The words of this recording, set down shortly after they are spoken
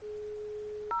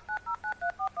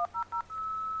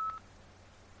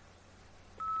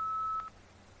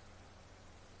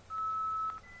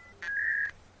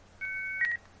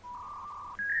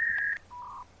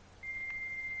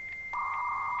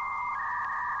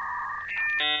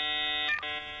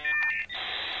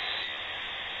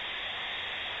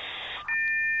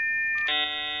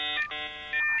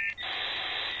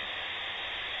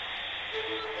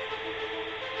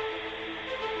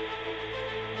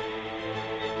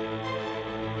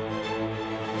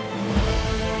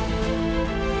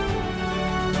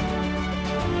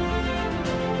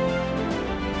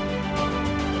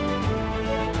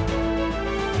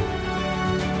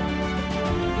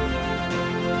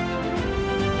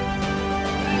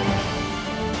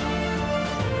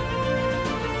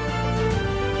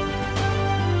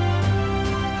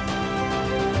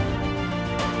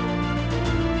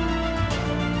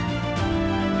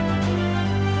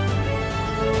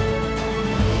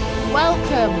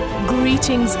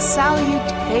Greetings,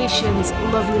 salutations,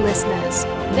 lovely listeners.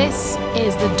 This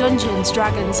is the Dungeons,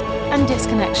 Dragons and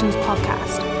Disconnections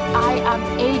podcast. I am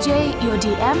AJ, your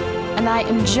DM, and I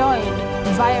am joined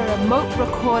via remote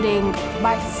recording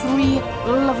by three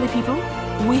lovely people.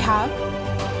 We have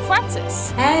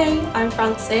Francis. Hey, I'm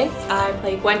Francis. I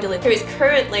play Gwendolyn, who is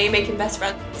currently making best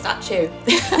friend statue.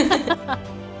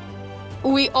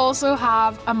 We also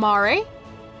have Amari.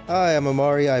 Hi, I'm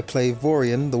Amari. I play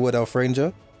Vorian, the Wood Elf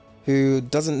Ranger, who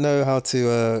doesn't know how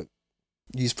to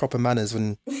use proper manners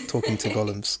when talking to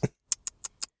golems.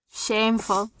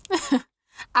 Shameful.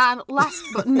 And last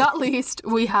but not least,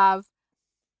 we have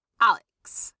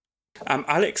Alex. I'm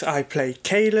Alex. I play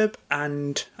Caleb,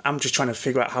 and I'm just trying to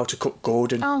figure out how to cook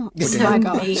Gordon. Oh my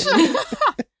gosh.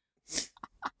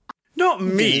 Not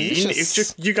mean. It's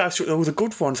just you guys took all the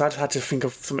good ones. I just had to think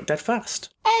of something dead fast.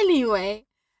 Anyway.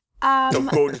 No,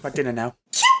 Gordon's my dinner now.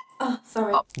 Oh,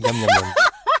 sorry. Yum, yum, yum.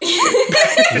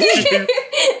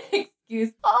 Excuse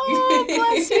me. Oh,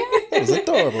 bless you. That was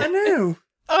adorable. I know.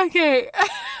 Okay.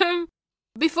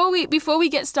 Before we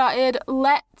get started,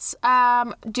 let's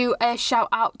do a shout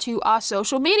out to our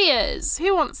social medias.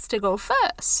 Who wants to go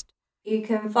first? You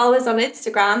can follow us on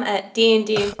Instagram at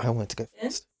D&D. I wanted to go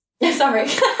first. Sorry.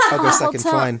 I'll go second,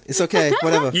 fine. It's okay,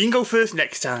 whatever. You can go first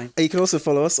next time. You can also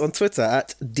follow us on Twitter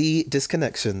at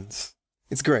ddisconnections.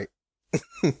 It's great.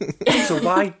 So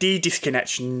why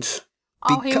D-Disconnections?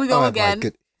 Oh, here we go again.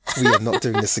 We are not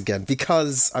doing this again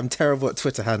because I'm terrible at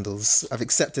Twitter handles. I've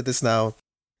accepted this now.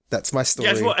 That's my story.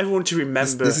 Yeah, I want everyone to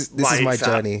remember This is my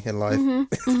journey in life.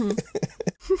 Mm-hmm.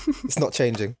 It's not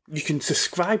changing. You can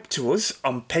subscribe to us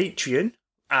on Patreon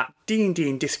at D&D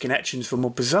and Disconnections for more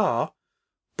bizarre,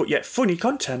 but yet funny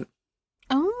content.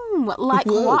 Oh, like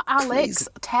Whoa, what, Alex? crazy.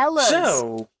 Tell us.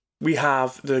 So, we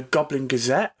have the Goblin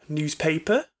Gazette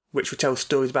newspaper, which will tell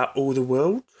stories about all the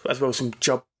world, as well as some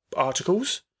job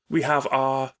articles. We have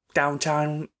our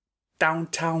downtown. No.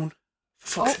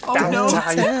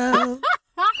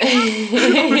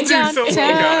 We're doing so well,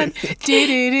 guys.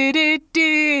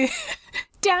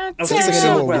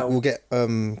 Downtown. We'll get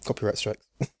copyright strikes.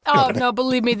 Oh, no,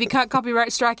 believe me, they can't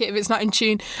copyright strike it if it's not in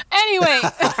tune. Anyway.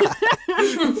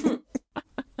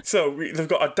 So, they've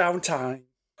got a downtime.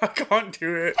 I can't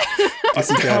do it. A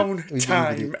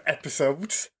downtime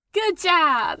episodes. Good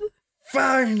job.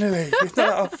 Finally! It's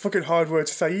not a fucking hard word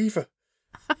to say either.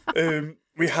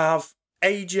 We have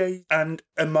AJ and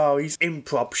Amari's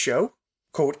improv show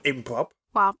called Improv.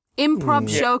 Wow. Improv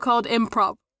show called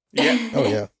Improv. Yeah. Oh,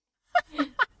 yeah.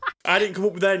 I didn't come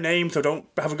up with their name, so don't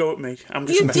have a go at me. I'm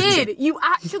just You a messenger. did. You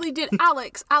actually did.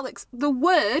 Alex, the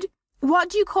word, what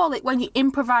do you call it when you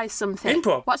improvise something?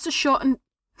 Improv. What's the shortened...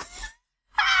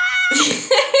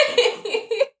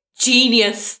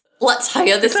 Genius. Let's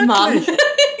hire this man.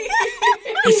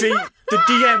 You see, the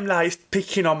DM likes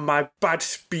picking on my bad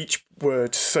speech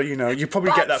words, so, you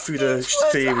probably get that through the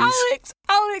series.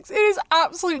 Alex, it is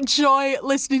absolute joy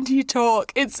listening to you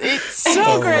talk. It's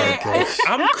so great.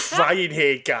 I'm crying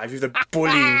here, guys, with the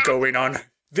bullying going on.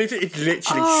 This is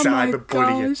literally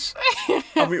cyberbullying.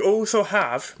 And we also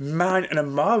have mine and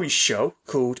Amari's show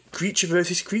called Creature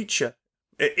vs. Creature.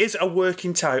 It is a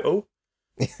working title,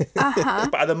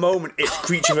 but at the moment it's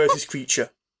Creature vs.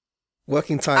 Creature.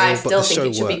 Working title, I but still the think show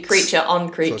it should works. be creature on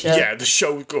creature. Yeah, the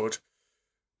show's good.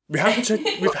 We've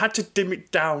had to dim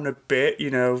it down a bit,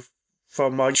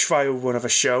 from my trial run of a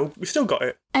show. We still got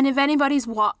it. And if anybody's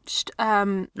watched...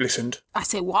 Listened. I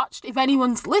say watched. If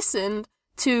anyone's listened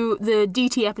to the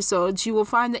DT episodes, you will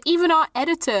find that even our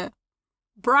editor,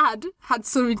 Brad, had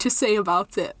something to say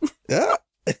about it. Yeah.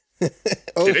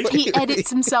 Did he? He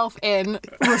edits himself in,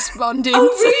 responding. Oh,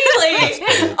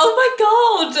 really? Oh, my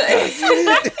God.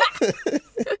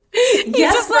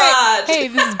 Yes, Brad. Hey,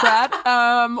 this is Brad.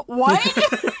 What?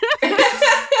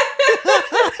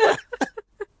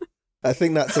 I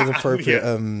think that's an appropriate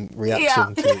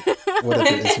reaction to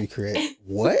whatever it is we create.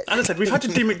 What? As I said, we've had to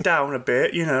dim it down a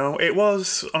bit, It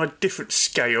was on a different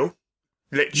scale.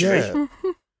 literally.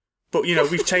 Yeah, But,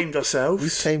 we've tamed ourselves.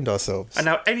 we've tamed ourselves. And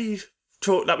now any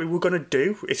talk that we were going to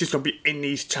do, it's just going to be in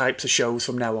these types of shows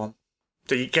from now on.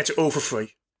 So you get it all for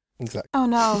free. Exactly. Oh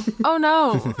no. Oh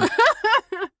no.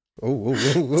 Oh.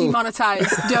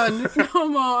 Demonetized. Done. No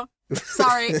more.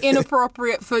 Sorry,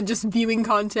 inappropriate for just viewing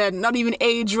content. Not even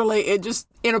age related, just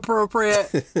inappropriate.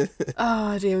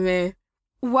 Oh, dear me.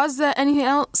 Was there anything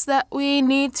else that we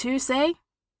need to say?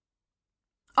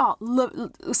 Oh,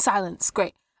 silence.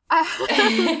 Great.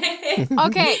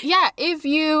 Okay, yeah. If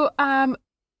you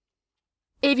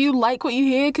like what you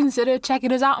hear, consider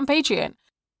checking us out on Patreon.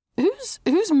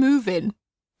 Who's moving?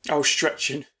 Oh,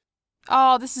 stretching.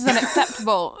 Oh, this is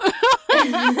unacceptable.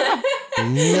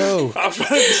 No.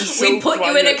 We put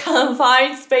you in a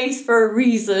confined space for a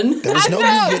reason. There's no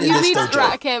movement in you this need to. dojo.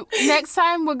 Right, okay, next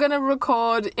time we're gonna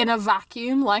record in a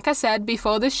vacuum. Like I said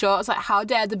before this show, it's like, how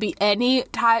dare there be any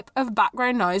type of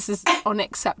background noise? This is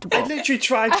unacceptable. I literally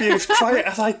tried to be as quiet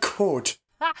as I could.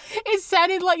 It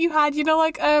sounded like you had,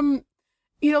 like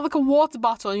a water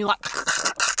bottle, and you're like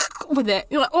with it.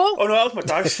 You're like, Oh no, that was my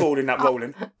dice falling, that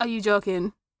rolling. Are you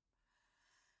joking?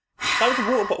 That was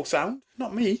a water bottle sound,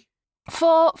 not me.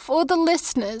 For the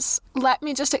listeners, let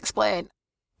me just explain.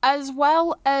 As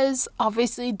well as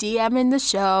obviously DMing the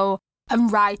show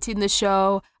and writing the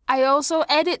show, I also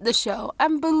edit the show.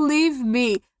 And believe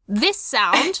me, this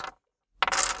sound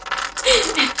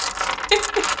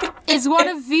is one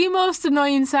of the most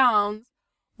annoying sounds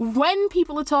when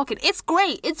people are talking. It's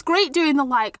great. It's great doing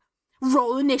the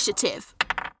roll initiative.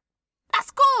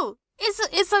 That's cool.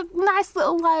 It's a nice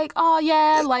little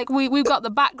we've got the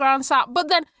background sound, but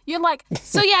then you're like,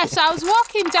 so I was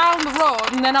walking down the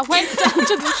road and then I went down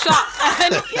to the shop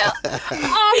and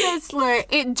honestly,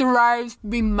 it drives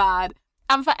me mad.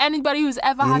 And for anybody who's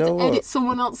ever had to edit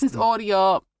someone else's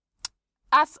audio,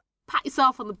 pat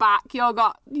yourself on the back. You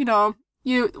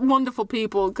wonderful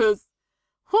people, because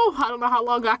I don't know how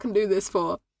long I can do this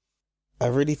for. I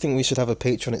really think we should have a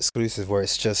Patreon exclusive where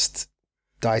it's just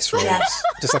dice rolls,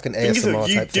 just like an ASMR ASMR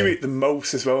you type do thing. it the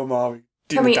most as well, Mari.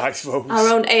 Can we dice rolls. our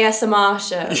own ASMR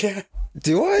show? Yeah.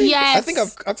 Do I? Yes. I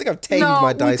think I've tamed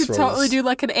my dice rolls. we could totally do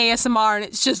like an ASMR and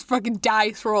it's just fucking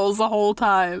dice rolls the whole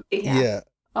time. Yeah.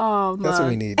 Oh man, That's what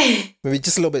we need. Maybe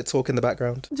just a little bit of talk in the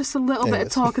background. just a little bit of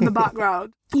talk in the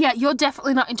background. Yeah, you're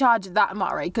definitely not in charge of that,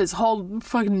 Amari, because whole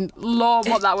fucking lord,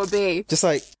 what that would be. Just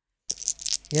like,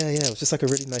 it was just like a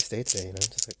really nice day today,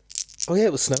 Just like, oh yeah,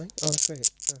 it was snowing. Oh, that's great.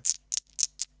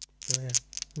 Oh yeah.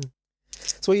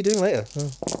 So what are you doing later?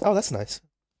 Oh, that's nice.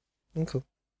 Cool.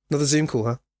 Another Zoom call,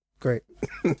 huh? Great.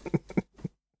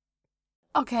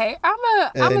 Okay, I'm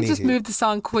gonna just move this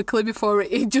on quickly before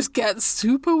it just gets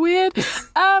super weird.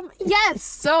 Yes,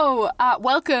 so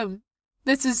welcome.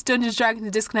 This is Dungeons, Dragons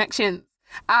and Disconnection.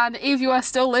 And if you are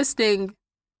still listening,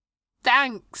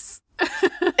 thanks.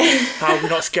 How have we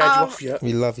not scared you off yet?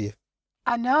 We love you.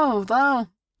 I know, though.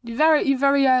 You're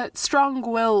very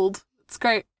strong-willed. It's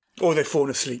great. Or they've fallen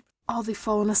asleep. Oh, they've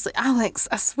fallen asleep. Alex,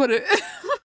 I swear to...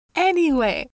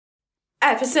 Anyway.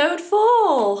 Episode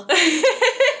 4.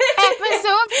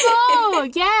 Episode 4!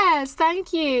 Yes,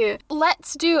 thank you.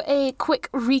 Let's do a quick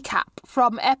recap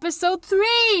from episode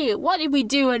 3. What did we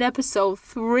do in episode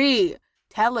 3?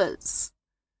 Tell us.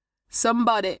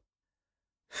 Somebody.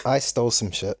 I stole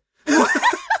some shit.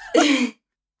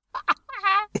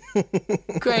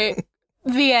 Great.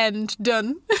 The end.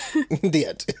 Done. The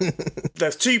end.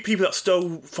 There's 2 people that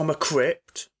stole from a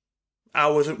crypt. I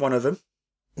wasn't one of them.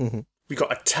 Mm-hmm. We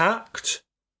got attacked.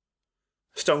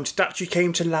 Stone statue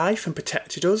came to life and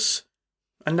protected us.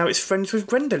 And now it's friends with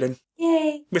Gwendolyn.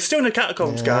 Yay. We're still in the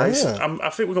catacombs, guys. I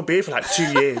think we're going to be here for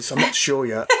 2 years. I'm not sure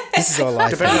yet. This is our life.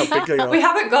 Depending on how big they are. We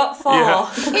haven't got far. Yeah.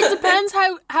 It depends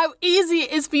how easy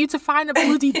it is for you to find a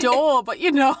bloody door, but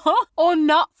or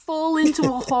not fall into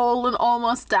a hole and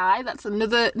almost die. That's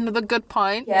another good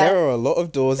point. Yeah. There are a lot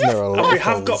of doors and there are a lot And of we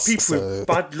have got holes, people so... with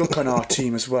bad luck on our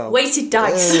team as well. Weighted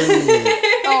dice.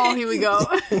 Oh, here we go.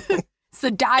 It's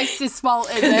the dice's fault,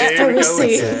 is it? Here we go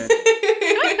Conspiracy. again.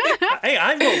 Hey,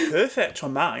 I rolled perfect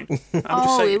on mine. I'm just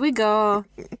Oh, saying. here we go.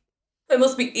 It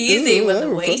must be easy when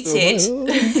they're weighted.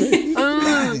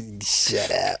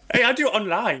 Shut up. Hey, I do it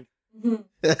online.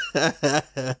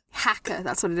 Hacker,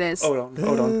 that's what it is. Hold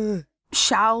on.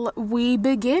 Shall we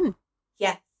begin?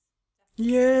 Yeah.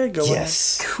 Yeah, go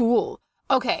Yes. Cool.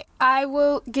 Okay, I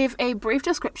will give a brief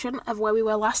description of where we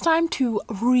were last time to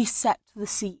reset the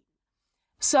scene.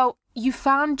 So, you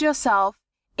found yourself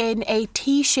in a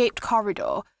T-shaped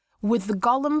corridor with the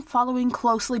golem following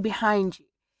closely behind you.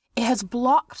 It has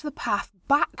blocked the path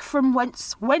back from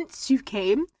whence you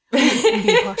came.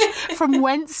 From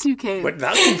whence you came. Where'd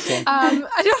that come from?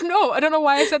 I don't know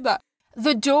why I said that.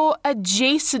 the door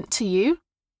adjacent to you.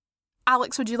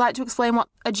 Alex, would you like to explain what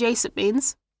adjacent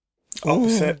means?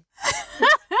 Opposite.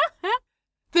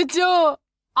 The door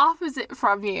opposite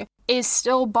from you is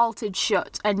still bolted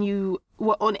shut and you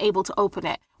were unable to open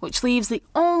it, which leaves the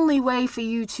only way for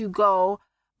you to go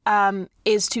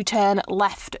is to turn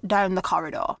left down the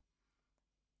corridor.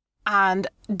 And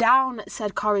down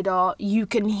said corridor, you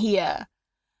can hear...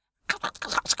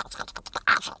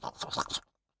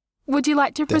 Would you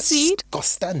like to proceed?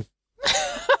 Disgusting.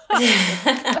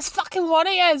 That's fucking what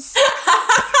it is.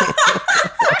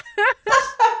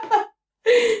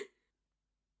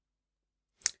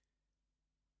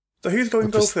 So who's going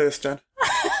to go first, then?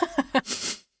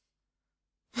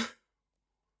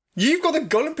 You've got a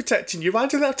golem protecting you. Why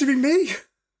does it have to be me?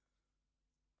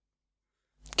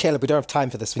 Caleb, we don't have time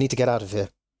for this. We need to get out of here.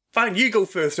 Fine, you go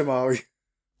first, Amari.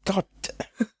 God.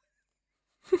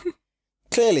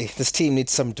 Clearly, this team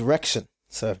needs some direction,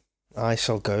 so I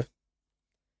shall go.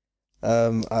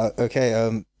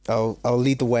 Okay. I'll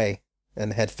lead the way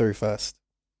and head through first.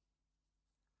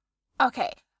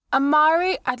 Okay.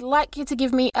 Amari, I'd like you to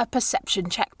give me a perception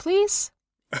check, please.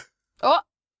 Oh,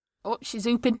 she's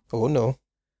ooping. Oh no.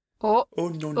 Oh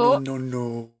no no no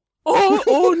no.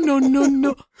 Oh no no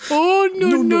no. Oh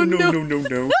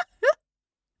No.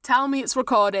 Tell me it's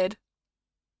recorded.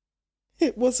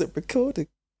 It wasn't recording.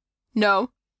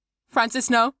 No. Francis,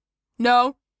 no.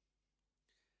 No.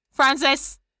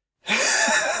 Francis.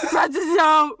 Francis,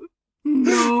 no.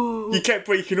 No. You kept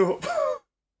breaking up.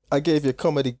 I gave you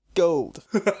comedy gold.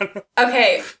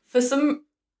 Okay, for some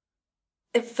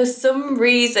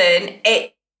reason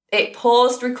it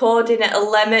paused recording at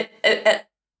 11 at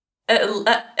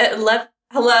 11.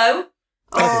 Hello?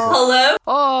 Hello?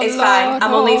 Oh, It's Lord. fine.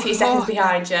 I'm only a few seconds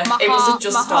behind you. My It must heart- have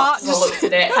just my heart stopped as I looked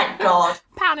at it. Thank God.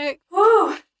 Panic.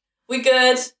 Whew. We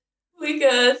good.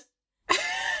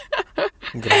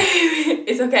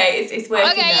 It's okay. It's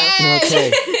working Okay, now.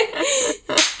 Okay.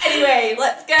 Anyway,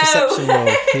 let's go. Perception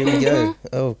roll. Here we go.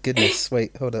 Oh goodness.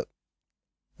 Wait, hold up.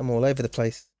 I'm all over the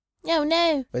place. No,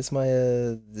 no. Where's my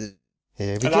Here we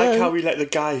I go. like how we let the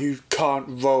guy who can't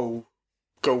roll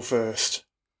go first.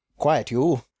 Quiet, you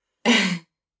all.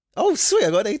 Oh, sweet,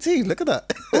 I got an 18. Look at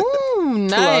that. Ooh, I want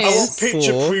nice.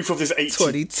 picture 4, proof of this 18.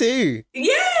 22. Yay!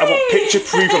 I want picture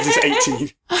proof of this 18.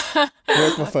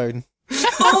 Where's my phone?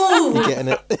 Oh. You getting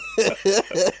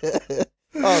it?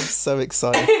 Oh, I'm so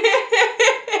excited.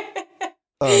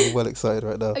 I'm well excited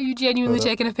right now. Are you genuinely Hold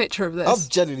up. taking a picture of this? I'm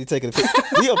genuinely taking a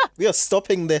picture. We are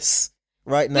stopping this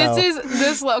right now.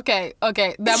 Okay.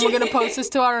 Then we're gonna post this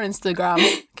to our Instagram.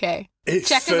 Okay. It's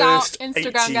Check us out, first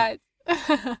Instagram 18.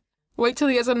 guys. Wait till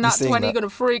he gets a nat seeing 20, that? gonna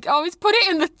freak. Oh, he's put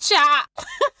it in the chat.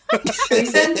 We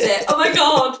sent it. Oh my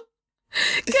God.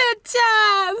 Good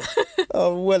job.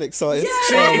 I'm well excited.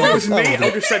 See, if it was me, I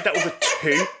would have said that was a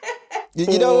 2.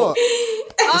 You know what?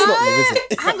 It's not you, is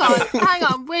it? Hang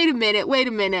on. Wait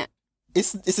a minute.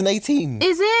 It's an 18.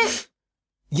 Is it?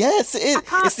 Yes, it is. I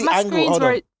can't. It's the My angle. screen's Hold on.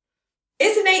 very-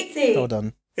 It's an 18. Hold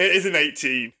on. It is an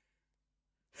 18.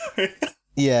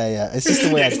 Yeah. It's just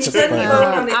the way I It's took just it. the Right phone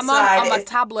now. on its I'm side. on my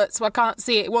tablet, so I can't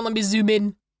see it. It won't let me zoom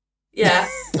in. Yeah.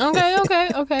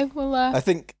 Okay. Well, I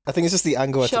think it's just the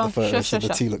angle I took the photo, so sure.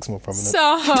 the T looks more prominent.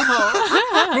 so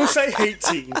We'll say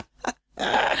 18.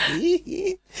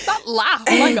 that laugh.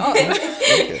 Oh my god.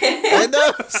 I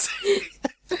know.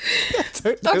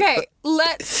 Don't do Okay, that.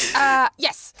 let's.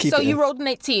 Yes. Keep So it you in. rolled an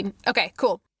 18. Okay,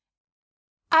 cool.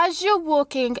 As you're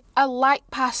walking, a light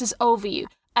passes over you,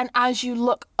 and as you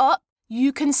look up,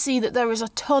 you can see that there is a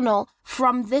tunnel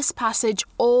from this passage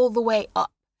all the way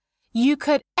up. You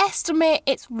could estimate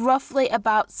it's roughly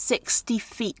about 60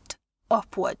 feet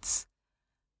upwards.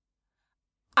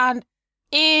 And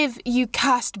if you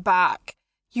cast back,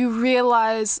 you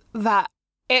realise that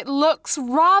it looks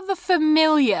rather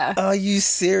familiar. Are you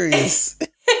serious?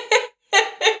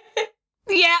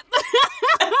 Yeah.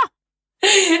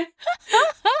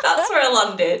 That's where I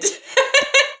landed.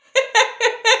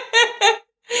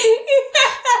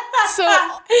 So,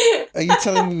 Are you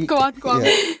telling me? go on.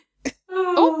 Yeah.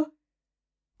 Oh,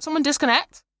 someone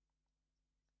disconnect.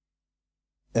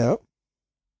 Yeah.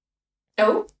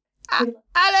 Oh,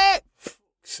 Alex!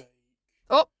 Sake.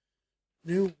 Oh.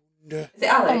 No wonder. is it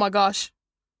Alex? Oh my gosh.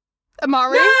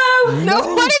 Amari? No!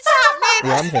 No, what is happening?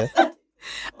 Yeah, I'm here.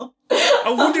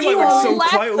 I wonder why You it went so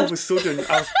left. quiet all of a sudden.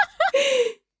 I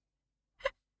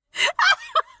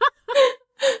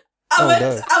Oh, went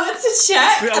no. to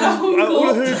check and I hung all I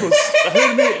up. heard was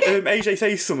AJ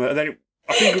say something, and then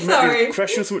I think it was Sorry. a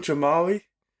question or something to Amari,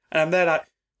 and I'm there like,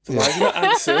 so why have you not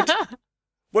answered?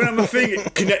 When I'm thinking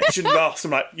connection lost,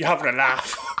 I'm like, you're having a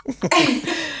laugh.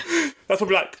 That's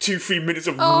probably like 2-3 minutes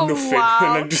of nothing, wow.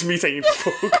 and then just me saying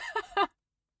fuck.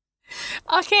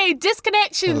 Okay,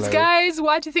 disconnections, Hello. guys.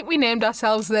 Why do you think we named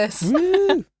ourselves this?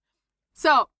 Woo!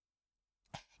 So,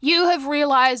 you have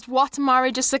realised what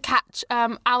Amari just to catch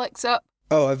Alex up.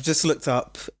 Oh, I've just looked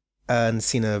up and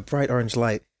seen a bright orange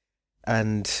light,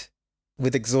 and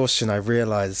with exhaustion, I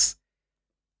realise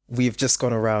we've just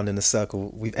gone around in a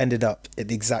circle. We've ended up at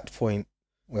the exact point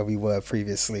where we were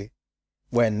previously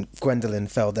when Gwendolyn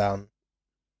fell down.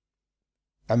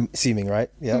 I'm assuming, right?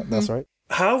 Yeah, that's right.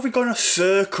 How have we gone a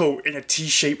circle in a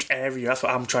T-shaped area? That's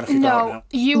what I'm trying to figure out No, now.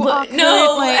 you are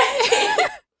No. currently...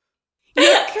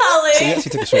 Alex. So you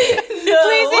actually took a shortcut. No.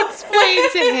 Please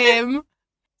explain to him.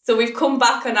 So we've come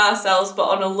back on ourselves, but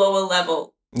on a lower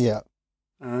level. Yeah.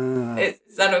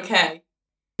 Is that okay?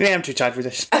 Yeah, I'm too tired for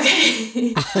this.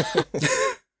 Okay.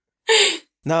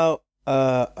 Now,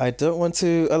 I don't want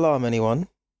to alarm anyone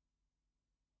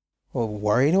or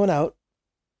worry anyone out,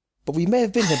 but we may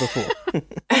have been here before.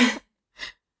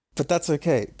 But that's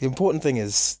okay. The important thing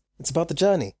is, it's about the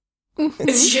journey,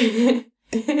 It's true.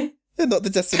 not the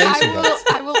destination, guys.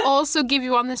 I will also give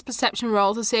you on this perception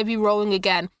roll to save you rolling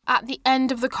again. At the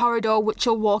end of the corridor which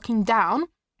you're walking down,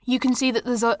 you can see that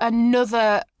there's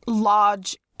another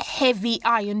large, heavy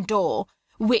iron door,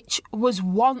 which was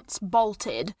once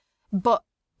bolted, but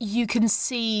you can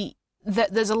see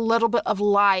that there's a little bit of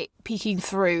light peeking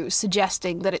through,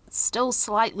 suggesting that it's still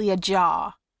slightly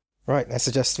ajar. Right, I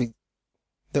suggest we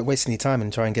don't waste any time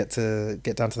and try and get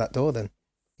down to that door then.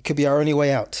 It could be our only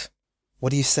way out. What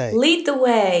do you say? Lead the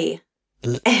way.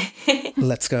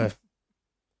 Let's go.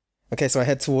 Okay, so I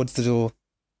head towards the door,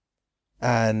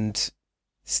 and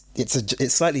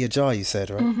it's slightly ajar, you said,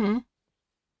 right? Mm-hmm.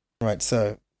 Right,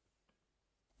 so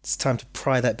it's time to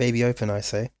pry that baby open, I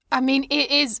say. I mean,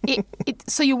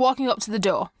 so you're walking up to the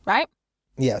door, right?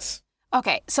 Yes.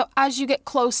 Okay, so as you get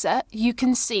closer, you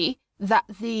can see that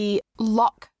the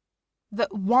lock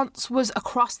that once was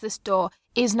across this door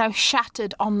is now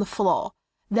shattered on the floor.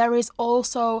 There is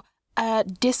also a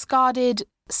discarded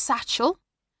satchel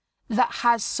that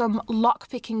has some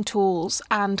lock-picking tools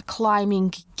and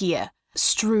climbing gear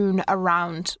strewn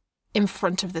around in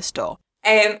front of this door.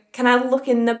 Can I look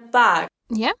in the bag?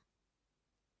 Yeah?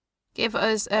 Give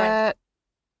us a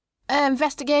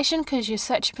investigation, because you're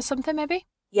searching for something, maybe?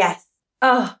 Yes.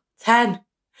 Oh, 10.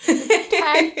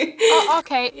 10? Oh,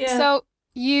 okay, Yeah. so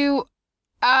you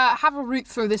have a root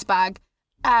through this bag,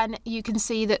 and you can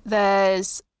see that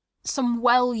there's some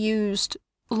well-used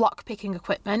lock-picking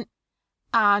equipment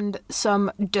and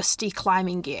some dusty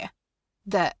climbing gear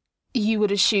that you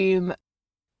would assume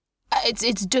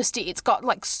it's dusty. It's got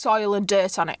like soil and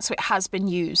dirt on it, so it has been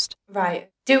used.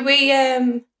 Right. Do we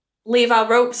leave our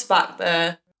ropes back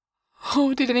there?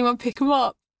 Oh, did anyone pick them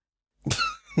up?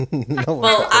 No one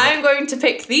Well, got that. I'm going to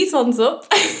pick these ones up.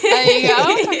 There you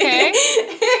go. Okay.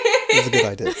 That's a good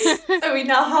idea. So we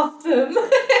now have them.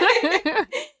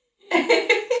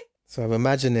 So I'm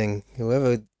imagining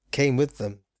whoever came with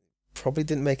them probably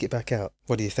didn't make it back out.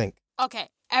 What do you think? Okay,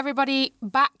 everybody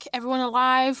back, everyone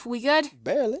alive, we good?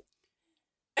 Barely.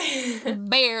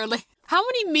 Barely. How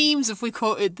many memes have we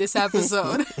quoted this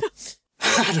episode?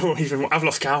 I've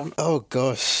lost count. Oh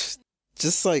gosh.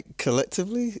 Just like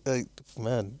collectively, like,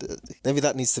 man, maybe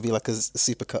that needs to be like a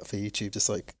super cut for YouTube. Just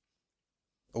like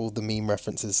all the meme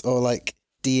references, or like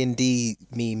D&D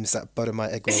memes that butter my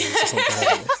egg rolls or something. I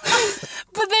don't know.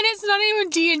 But then it's not even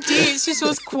D&D, it's just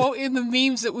us quoting the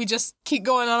memes that we just keep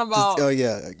going on about. Oh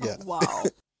yeah. Wow.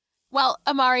 Well,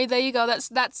 Amari, there you go.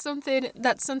 That's something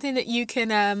that you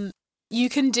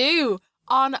can do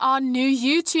on our new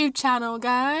YouTube channel,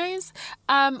 guys.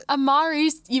 Amari,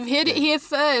 you've heard it here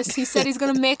first. He said he's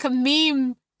gonna make a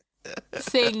meme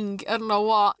thing. I don't know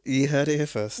what. You heard it here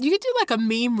first. You could do like a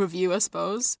meme review, I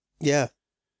suppose. Yeah.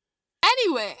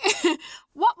 Anyway,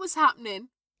 what was happening?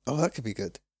 Oh, that could be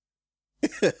good.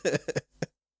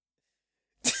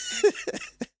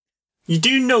 You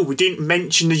do know we didn't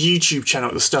mention the YouTube channel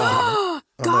at the start. Oh,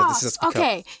 no, this is just a cut.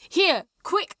 Okay, here,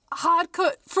 quick hard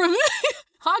cut from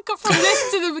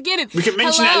this to the beginning. We can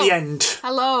mention it at the end.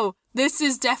 Hello. This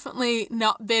has definitely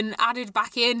not been added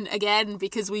back in again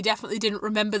because we definitely didn't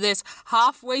remember this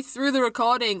halfway through the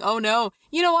recording. Oh no.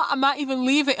 You know what? I might even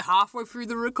leave it halfway through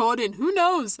the recording. Who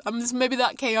knows? I'm just maybe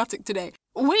that chaotic today.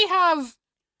 We have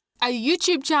a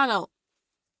YouTube channel.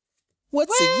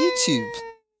 What's a YouTube?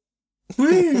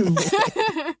 Woo!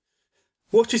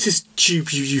 What is this tube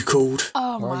you called?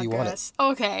 Oh Why my are you on it? gosh.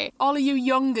 Okay, all of you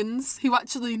young'uns who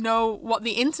actually know what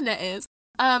the internet is,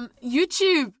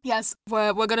 YouTube. Yes,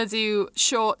 we're gonna do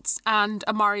shorts, and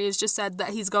Amari has just said that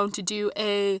he's going to do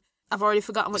I've already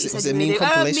forgotten what you said. Was it a meme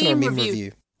compilation or a meme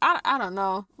review? I don't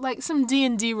know, like some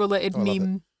D&D related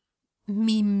memes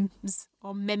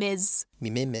or memes.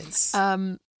 Memes.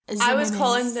 I was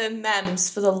calling them memes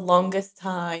for the longest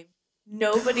time.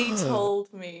 Nobody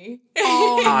told me.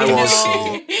 Oh, I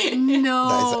no.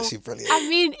 That is actually brilliant. I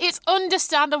mean, it's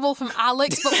understandable from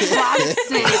Alex, but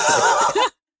Francis.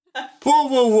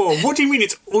 Whoa. What do you mean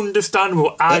it's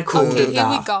understandable? I called it Here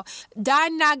that. we go.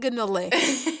 Diagonally.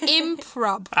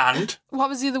 Improv. And? What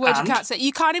was the other word you can't say?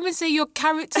 You can't even say your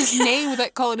character's name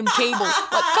without calling him Cable.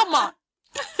 Like, come on.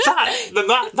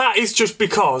 That is just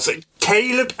because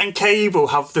Caleb and Cable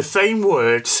have the same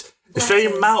words, the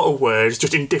same amount of words,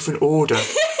 just in different order.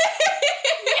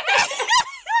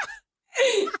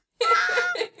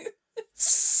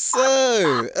 So,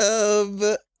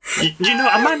 You know,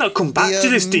 I might not come back to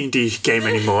this D&D game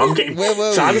anymore. I'm getting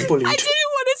cyberbullied. I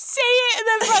didn't want to say it, and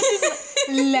then Francis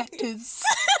letters.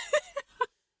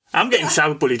 I'm getting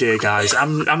cyberbullied here, guys.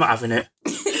 I'm not having it.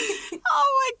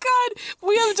 Oh my god,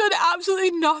 we have done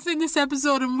absolutely nothing this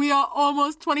episode, and we are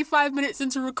almost 25 minutes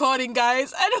into recording,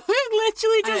 guys, and we've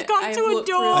literally just got to a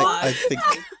door. I think...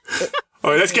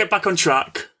 All right, let's get back on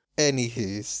track.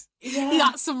 Anywho's. You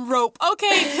got some rope.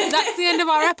 Okay, that's the end of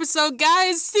our episode,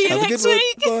 guys. See you Have a next good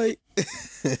week. one.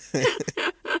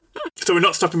 Bye. So we're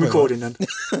not stopping recording then?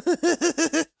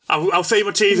 I'll save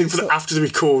my teasing for after the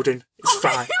recording. It's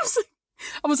fine.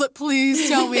 I was like, please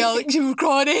tell me, Alex, you're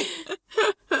recording.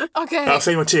 Okay. I'll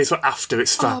save my tears for after.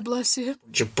 It's fine. Oh, bless you.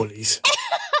 Bunch of bullies.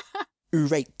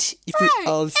 Right. If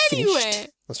we're all finished. Anyway. I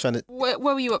was trying to... Where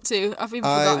were you up to? I've even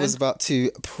forgotten. I was about to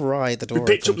pry the door We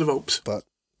picked open, up the ropes. but...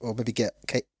 Or maybe get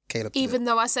Caleb to do Even it.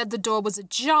 though I said the door was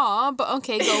ajar, but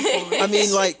okay, go for it. I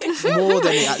mean, like, more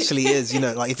than it actually is, you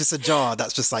know. Like, if it's a jar,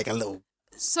 that's just like a little...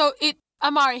 So,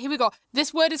 Amari, here we go.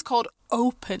 This word is called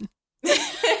open.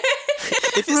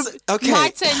 If it's... Okay. My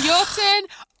turn, your turn,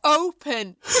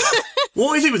 open.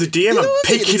 What is it with the DM? I'm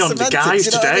picking on the guys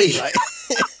today.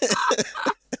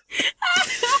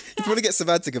 If you want to get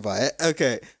semantic about it,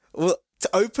 okay. Well, to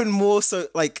open more so,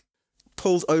 like,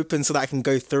 pulls open so that I can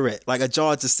go through it. Like, a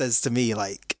jar just says to me,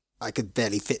 like, I could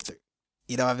barely fit through.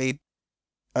 You know what I mean?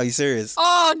 Are you serious?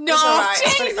 Oh, no. It's all right,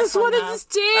 I've got it Jesus, back on what now. is this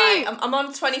do? Right, I'm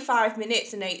on 25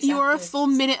 minutes and 8 seconds. You are a full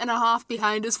minute and a half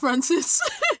behind us, Francis.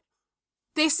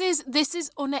 This is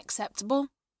unacceptable.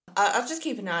 I'll just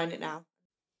keep an eye on it now.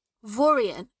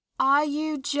 Vorian, are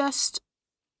you just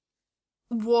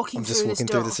walking I'm through just this walking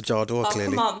door? through this ajar door, Oh,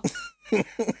 clearly. come on.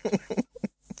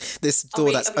 This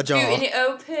door that's Are we ajar. booting it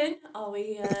open? Are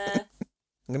we, I'm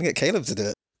going to get Caleb to do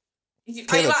it. Are you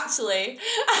Caleb. actually?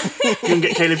 You can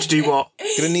get Caleb to do what?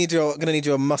 Gonna need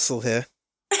your muscle here.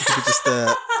 If you could just,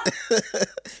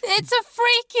 It's a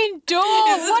freaking door.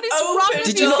 It's What is an wrong open with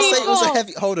Did you you not say it was a people?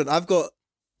 heavy... Hold on, I've got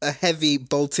a heavy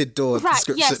bolted door Right,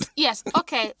 description. yes,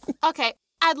 okay.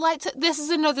 I'd like to, this is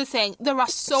another thing. There are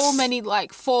so many,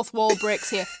 like, fourth wall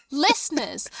breaks here.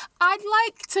 Listeners, I'd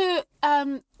like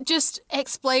to just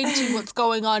explain to you what's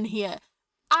going on here.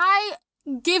 I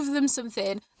give them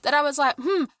something that I was like,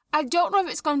 I don't know if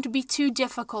it's going to be too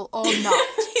difficult or not.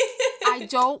 I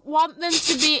don't want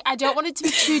it to be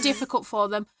too difficult for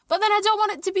them, but then I don't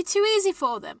want it to be too easy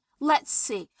for them. Let's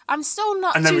see. I'm still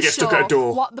not And then too we get stuck at a sure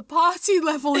door. what the party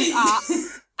level is at.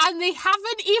 And they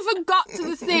haven't even got to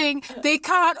the thing. They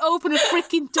can't open a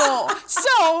freaking door.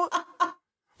 So,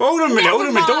 Hold on a minute.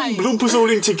 Don't mind. lump us all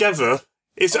in together.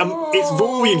 It's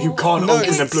Vorian who can't No,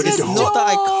 open the it's bloody a It's door. not that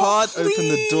I door, can't open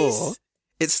the door. please.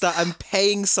 It's that I'm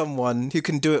paying someone who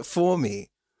can do it for me.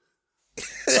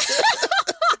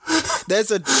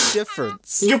 There's a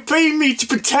difference. You're paying me to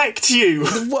protect you.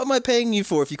 What am I paying you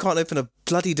for if you can't open a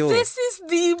bloody door? this is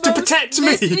the most, To protect me.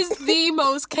 This is the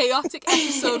most chaotic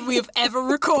episode we have ever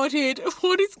recorded.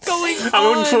 What is going on? I'm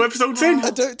only 4 episodes in. I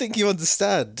don't think you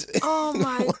understand. Oh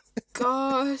my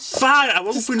gosh. Fine, I'll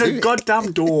open do the it.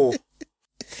 goddamn door.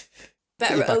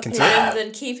 Better back opening into them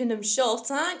than keeping them shut,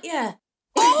 aren't you?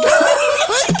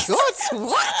 God,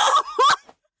 what?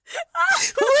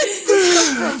 Where did this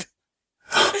come from?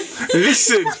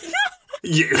 Listen,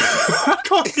 you. I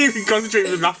can't even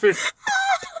concentrate with laughing.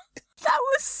 That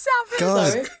was savage.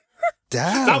 God, Sorry.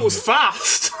 damn. That was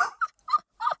fast.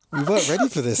 We weren't ready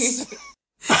for this.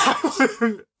 I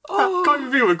can't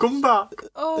even feel a comeback.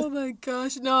 Oh my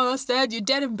gosh. No, that's dead. You're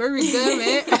dead and buried there,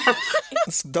 mate.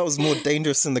 That was more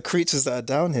dangerous than the creatures that are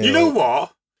down here. You know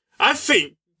what? I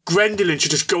think Gwendolyn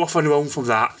should just go off on her own from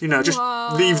that. You know, just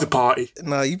Wow. leave the party.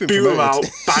 No, you've been Boo her promoted. out,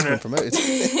 You've ban been her. promoted.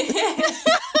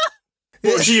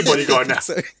 What's your bodyguard now?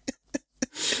 So-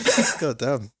 God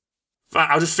damn.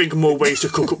 I'll just think of more ways to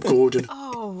cook up Gordon.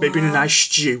 Oh, Maybe in a wow. nice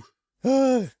stew.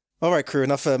 All right, crew.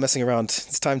 Enough messing around.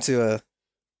 It's time to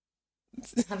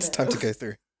go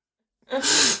through.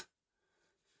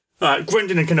 Alright,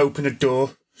 Gwendolyn can open the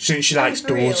door since she likes for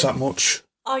doors real? that much.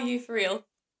 Are you for real?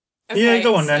 Yeah,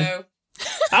 go on then. so-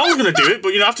 I was going to do it,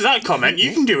 but after that comment,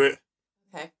 you can do it.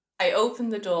 Okay. I open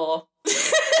the door.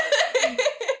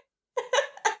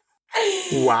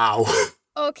 Wow.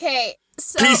 Okay,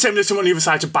 so... Please tell me there's someone on the other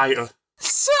side to bite her.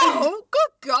 So,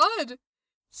 good God.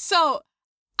 So,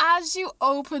 as you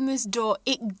open this door,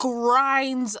 it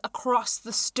grinds across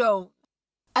the stone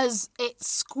as it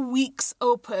squeaks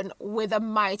open with a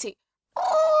mighty...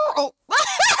 Oh.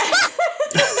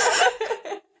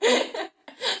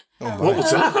 What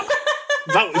was that?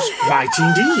 That was mighty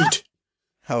indeed.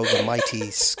 How the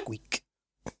mighty squeak.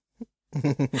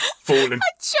 Fallen.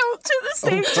 Choked at the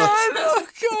same God. time. Oh,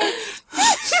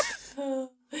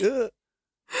 God.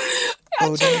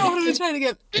 Actually, no. I want to try it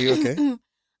again. Are you okay?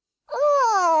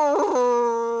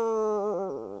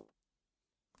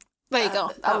 There you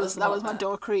go. That was my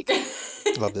door creak.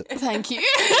 Loved it. Thank you.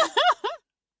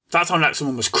 That sounded like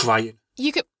someone was crying.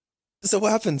 You could... So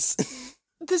what happens?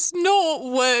 There's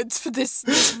no words for this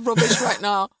rubbish right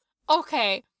now.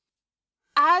 Okay.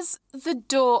 As the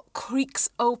door creaks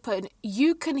open,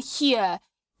 you can hear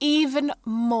even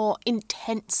more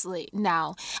intensely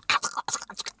now.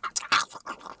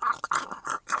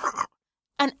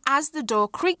 And as the door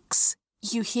creaks,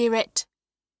 you hear it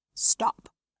stop.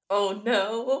 Oh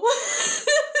no.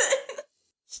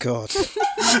 God.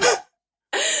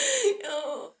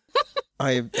 Oh.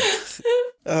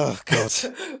 Oh, God.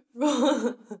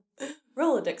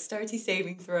 Roll a dexterity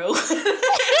saving throw. Is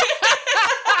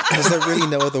there really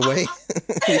no other way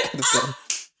we could have done?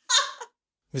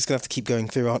 We're just gonna have to keep going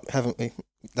through, haven't we?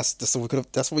 That's all we could have.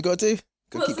 That's what we got to do.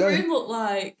 What's Keep the going. room look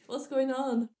like? What's going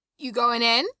on? You going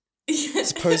in?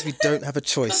 Suppose we don't have a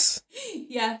choice.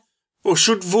 Yeah. Or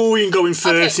should Vorian go in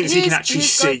first since he can actually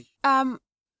see?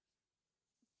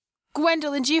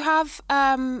 Gwendolyn, do you have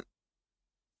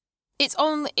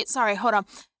sorry, hold on.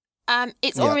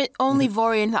 It's Yeah. only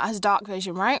Vorian that has dark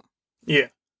vision, right? Yeah.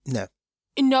 No.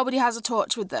 Nobody has a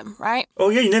torch with them, right? Oh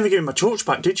yeah, you never gave him my torch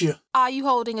back, did you? Are you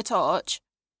holding a torch?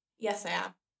 Yes, I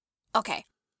am. Okay.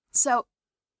 So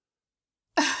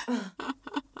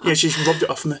Yeah, she's robbed it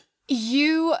off me.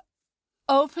 you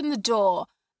open the door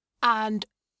and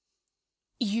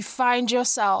you find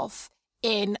yourself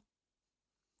in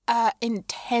an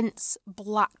intense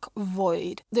black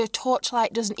void. The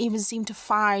torchlight doesn't even seem to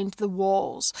find the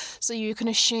walls, so you can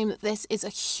assume that this is a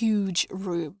huge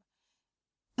room.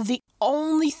 The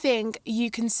only thing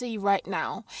you can see right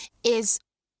now is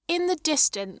in the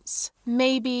distance,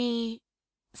 maybe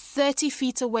 30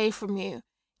 feet away from you,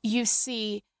 you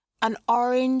see an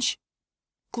orange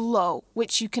glow,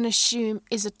 which you can assume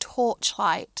is a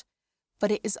torchlight,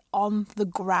 but it is on the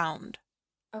ground.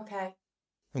 Okay.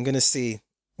 I'm gonna see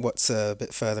what's a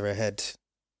bit further ahead,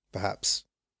 perhaps,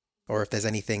 or if there's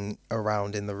anything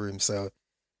around in the room. So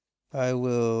I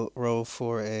will roll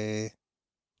for a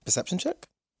perception check.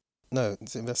 No,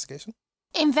 it's investigation.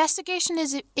 Investigation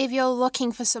is if you're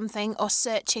looking for something or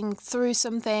searching through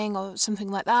something or something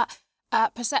like that.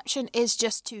 Perception is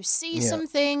just to see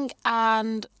something,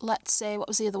 and let's say, what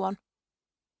was the other one?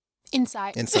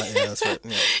 Insight. Insight, yeah, that's right.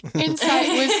 Yeah. Insight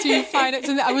was to find out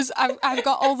something. I've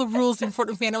got all the rules in front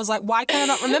of me, and I was like, why can I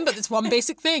not remember this one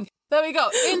basic thing? There we go.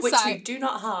 Insight. Which we do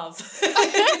not have.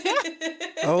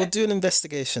 I'll do an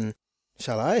investigation.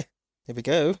 Shall I? Here we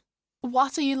go.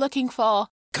 What are you looking for?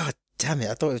 God damn it!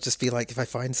 I thought it would just be like if I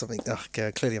find something. Oh,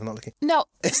 okay, clearly I'm not looking. No.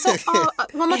 So,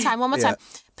 one more time. Yeah.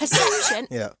 Perception.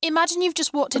 Yeah. Imagine you've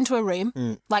just walked into a room,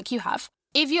 Mm. like you have.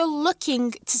 If you're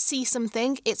looking to see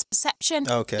something, it's perception.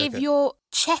 Okay. If okay. you're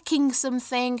checking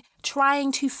something,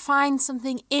 trying to find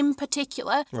something in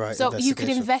particular, Right, so you could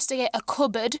investigation. investigate a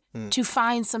cupboard to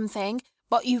find something,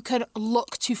 but you could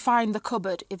look to find the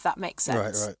cupboard, if that makes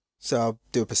sense. Right. So I'll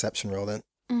do a perception roll then.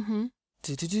 Mm-hmm.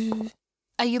 Do-do-do.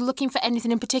 Are you looking for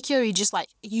anything in particular, or are you just like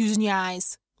using your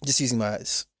eyes? Just using my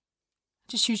eyes.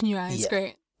 Just using your eyes, Yeah.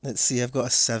 great. Let's see. I've got a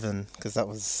 7 because that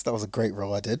was a great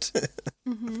roll I did.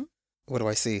 Mm-hmm. What do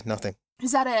I see? Nothing.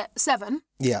 Is that a 7?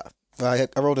 Yeah. I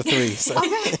rolled a 3, so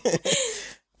Okay.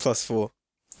 plus 4.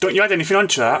 Don't you add anything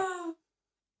onto that?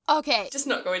 Okay. Just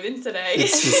not going in today.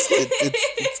 It's just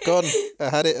it's gone. I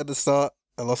had it at the start.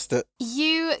 I lost it.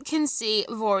 You can see,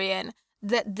 Vorian,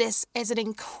 that this is an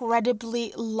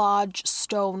incredibly large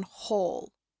stone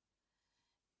hall.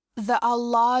 There are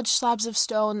large slabs of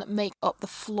stone that make up the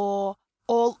floor,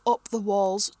 all up the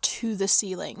walls to the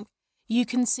ceiling. You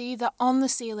can see that on the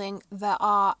ceiling there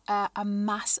are a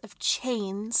mass of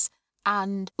chains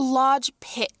and large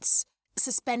pits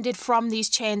suspended from these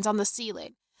chains on the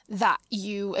ceiling that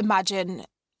you imagine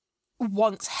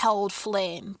once held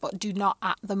flame but do not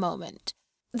at the moment.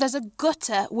 There's a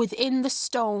gutter within the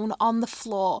stone on the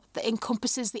floor that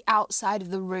encompasses the outside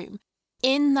of the room.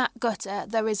 In that gutter,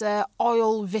 there is a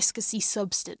oil viscousy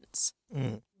substance.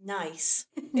 Nice.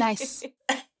 Nice.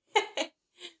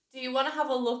 Do you want to have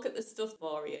a look at the stuff,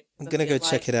 Vorian? I'm going to go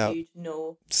check it out.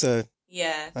 No. So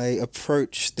Yeah. I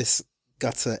approach this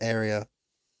gutter area,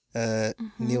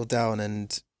 kneel down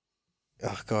and...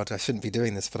 Oh, God, I shouldn't be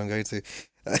doing this, but I'm going to.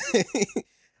 No.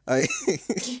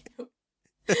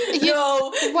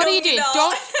 What are you doing?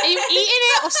 Are you eating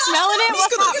it or smelling it?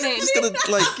 What's happening? I'm just going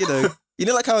to, like,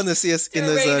 like how in the CS, in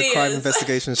those crime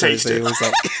investigation shows, Taste they it. always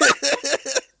like...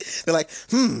 They're like,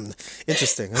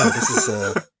 interesting. Oh,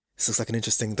 this looks like an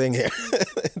interesting thing here.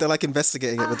 They're like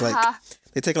investigating it with like...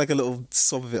 They take like a little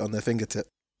swab of it on their fingertip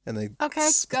and they...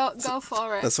 Okay, go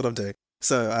for it. That's what I'm doing.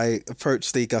 So I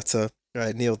approach the gutter,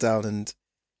 I kneel down and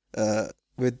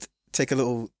would take a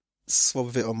little swab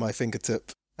of it on my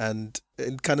fingertip and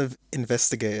kind of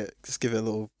investigate it. Just give it a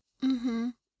little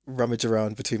rummage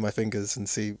around between my fingers and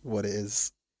see what it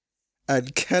is.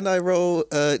 And can I roll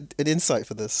an insight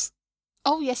for this?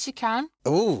 Oh, yes, you can.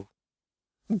 Oh,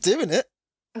 I'm doing it.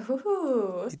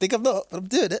 Ooh. You think I'm not, but I'm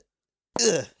doing it.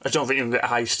 Ugh. I don't think you can get a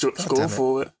high score damn it.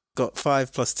 for it. Got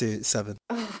 5 + 2, 7.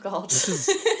 Oh, God. This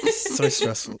is so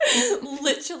stressful.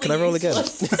 Literally. Can I roll again?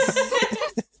 useless.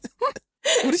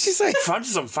 What did she say?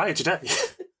 France is on fire today.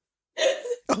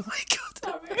 Oh my God.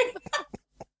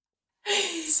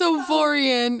 So,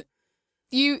 Vorian,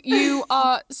 you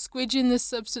are squidging the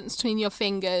substance between your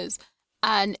fingers,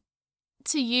 and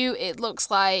to you it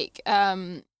looks like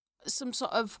some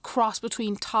sort of cross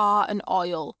between tar and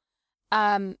oil,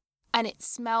 and it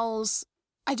smells...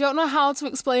 I don't know how to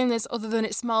explain this other than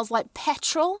it smells like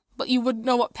petrol, but you wouldn't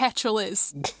know what petrol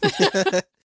is.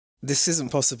 This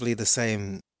isn't possibly the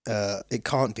same. It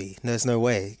can't be. There's no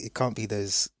way. It can't be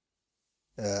those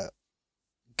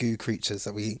goo creatures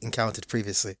that we encountered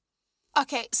previously.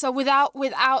 Okay, so without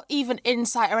even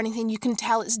insight or anything, you can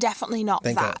tell it's definitely not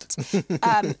Thank that.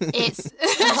 God. It's...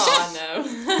 Oh, no.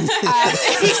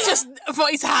 he's just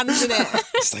put his hands in it.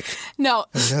 It's like, No.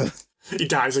 oh no. He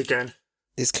dies again.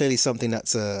 It's clearly something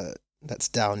that's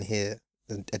down here,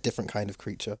 a different kind of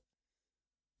creature.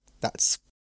 That's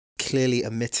clearly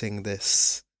emitting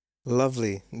this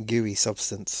lovely gooey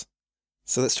substance.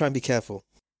 So let's try and be careful.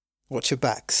 Watch your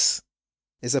backs.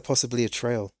 Is there possibly a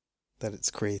trail that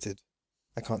it's created?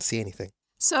 I can't see anything.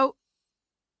 So,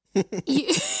 the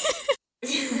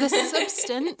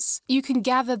substance, you can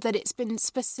gather that it's been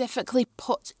specifically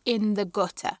put in the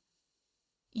gutter.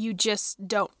 You just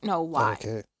don't know why.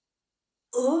 Okay.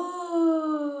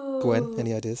 Ooh. Gwen,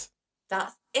 any ideas?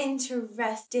 That's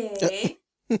interesting.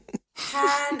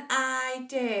 Can I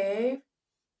do...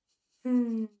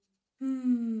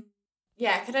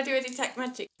 Yeah, can I do a detect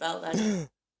magic spell then?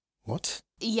 What?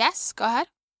 Yes, go ahead.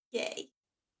 Yay.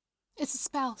 It's a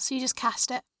spell, so you just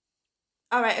cast it.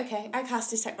 All right, okay. I cast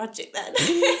detect magic then.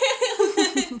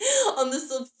 On the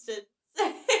substance.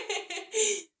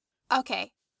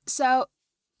 Okay, so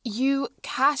you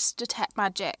cast detect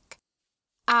magic,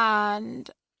 and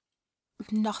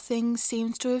nothing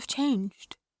seems to have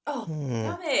changed. Oh,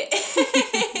 damn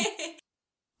it.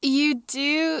 You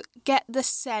do get the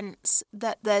sense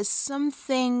that there's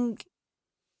something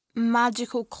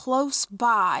magical close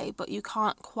by, but you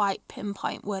can't quite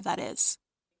pinpoint where that is.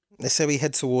 So we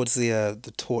head towards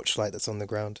the torchlight that's on the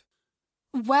ground.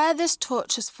 Where this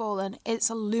torch has fallen, it's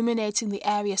illuminating the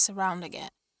area surrounding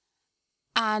it.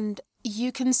 And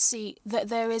you can see that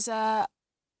there is a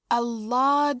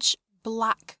large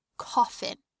black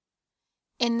coffin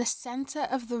in the centre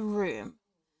of the room.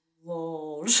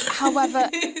 Lord. However,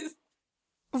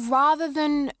 rather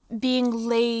than being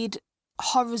laid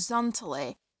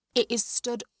horizontally, it is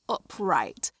stood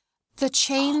upright. The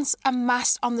chains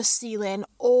amassed on the ceiling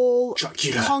all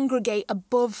Dracula. congregate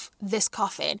above this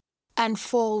coffin and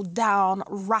fall down,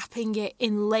 wrapping it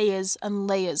in layers and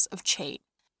layers of chain.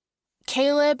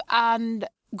 Caleb and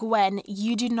Gwen,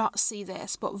 you do not see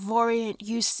this, but Vorian,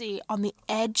 you see on the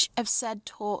edge of said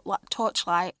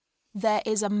torchlight, there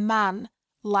is a man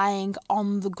lying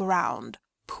on the ground,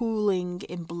 pooling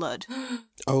in blood.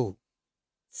 Oh.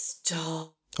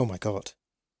 Stop. Oh my God.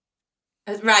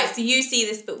 Right, so you see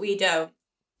this, but we don't.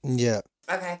 Yeah.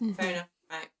 Okay, fair enough.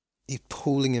 Right. He's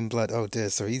pooling in blood. Oh dear.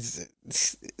 So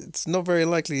it's not very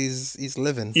likely he's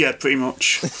living. Yeah, pretty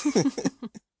much.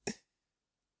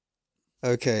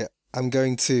 Okay, I'm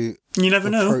going to You never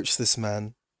know. approach this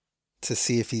man to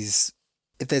see if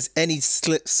there's any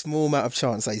small amount of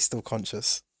chance that he's still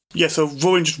conscious. Yeah, so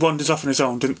Rowan just wanders off on his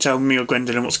own, doesn't tell me or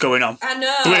Gwendolyn what's going on. I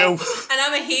know. Well. And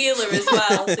I'm a healer as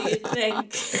well, so you'd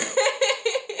think.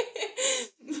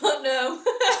 But no.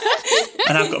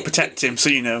 And I've got to protect him, so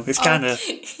it's kind of...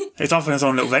 He's off on his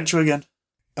own little venture again.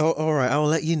 Oh, all right, I'll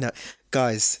let you know.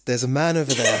 Guys, there's a man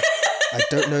over there. I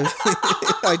don't know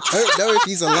if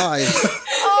he's alive.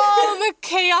 Oh, the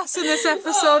chaos in this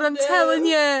episode, I'm telling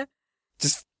you.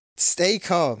 Just stay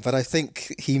calm, but I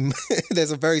think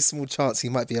there's a very small chance he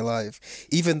might be alive,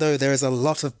 even though there is a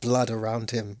lot of blood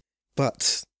around him.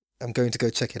 But I'm going to go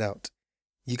check it out.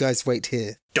 You guys wait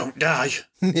here. Don't die.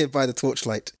 Here by the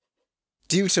torchlight.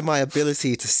 Due to my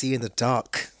ability to see in the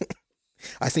dark,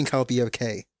 I think I'll be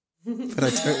okay. But I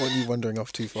don't want you wandering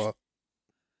off too far.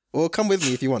 Or come with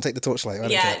me if you want. Take the torchlight.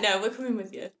 No, we're coming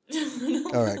with you.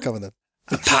 All right, come on then.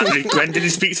 Apparently, Gwendolyn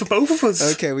speaks for both of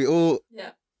us. Okay, we all...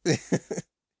 Yeah.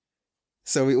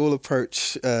 So we all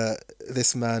approach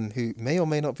this man who may or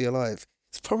may not be alive.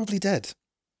 He's probably dead.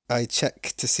 I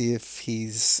check to see if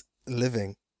he's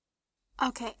living.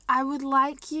 Okay, I would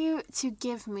like you to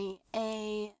give me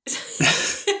a...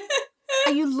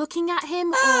 Are you looking at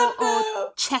him or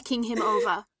checking him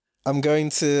over? I'm going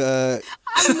to...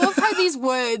 I love how these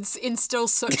words instill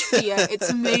such fear. It's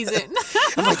amazing.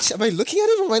 Am I looking at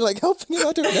him? Am I helping him?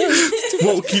 I don't know.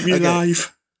 What will keep me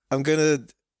alive? I'm gonna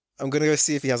go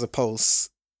see if he has a pulse.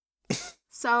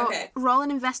 So, roll an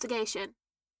investigation.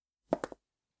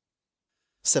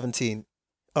 17.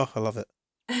 Oh, I love it.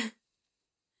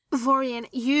 Vorian,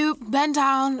 you bend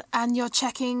down and you're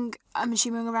checking, I'm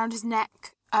assuming, around his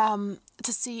neck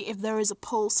to see if there is a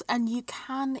pulse, and you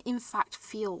can, in fact,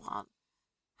 feel one.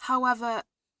 However,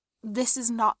 this is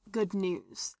not good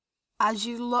news. As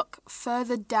you look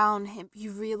further down him,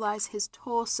 you realise his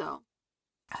torso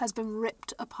has been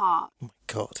ripped apart. Oh my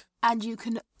God. And you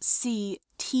can see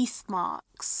teeth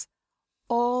marks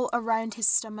all around his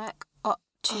stomach up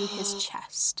to his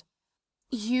chest.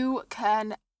 You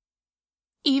can...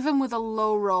 Even with a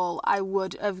low roll, I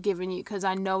would have given you, because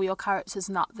I know your character's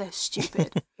not this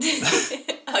stupid.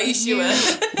 Are you sure?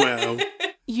 Well.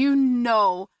 You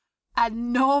know a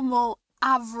normal,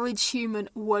 average human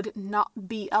would not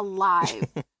be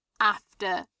alive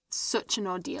after such an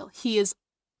ordeal. He has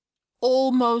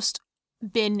almost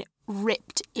been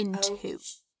ripped in two.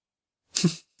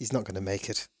 He's not going to make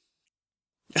it.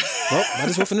 Well, might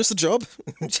as well finish the job.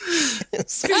 He's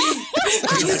alive!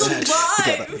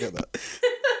 Forget that.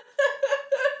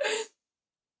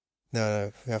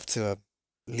 No, we have to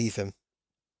leave him.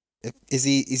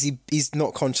 He's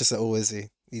not conscious at all, is he?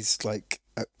 He's like...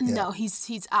 yeah. No,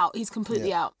 he's out. He's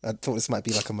completely out. I thought this might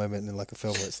be like a moment in like a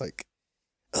film where it's like,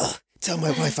 tell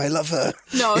my wife I love her.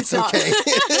 No, it's not. Okay.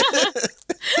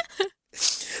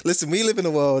 Listen, we live in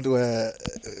a world where,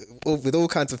 with all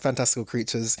kinds of fantastical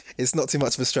creatures, it's not too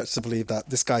much of a stretch to believe that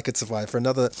this guy could survive for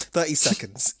another 30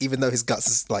 seconds, even though his guts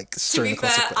is like showing To be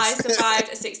fair, I survived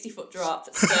a 60-foot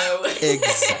drop, so...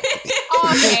 Exactly.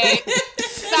 Okay.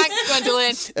 Thanks,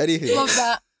 Gwendolyn. Anywho. Love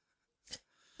that.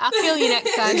 I'll kill you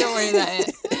next time, don't worry about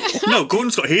it. No,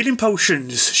 Gordon's got healing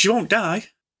potions. She won't die.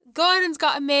 Gordon's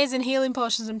got amazing healing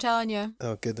potions, I'm telling you.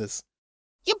 Oh, goodness.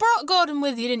 You brought Gordon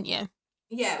with you, didn't you?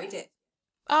 Yeah, we did.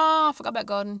 Oh, I forgot about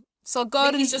Gordon. So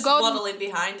Gordon's he's just waddling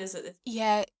behind us at this.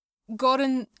 Yeah,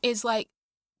 Gordon is like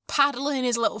paddling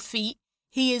his little feet.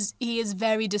 He is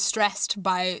very distressed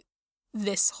by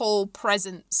this whole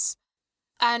presence,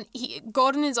 and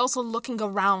Gordon is also looking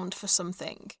around for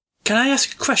something. Can I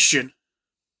ask a question?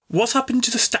 What's happened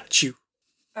to the statue?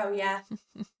 Oh yeah.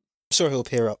 I'm sure he'll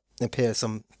appear at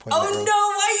some point. Oh later on. no!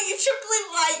 Why are you chuckling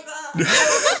like that?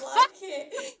 I don't like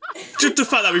it. Just the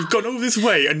fact that we've gone all this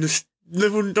way and no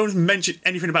one's mentioned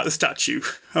anything about the statue.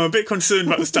 I'm a bit concerned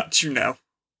about the statue now.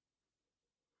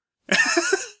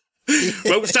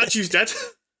 Well, the statue's dead.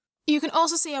 You can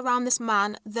also see around this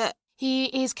man that he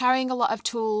is carrying a lot of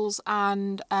tools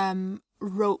and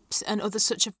ropes and other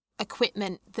such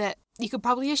equipment that you could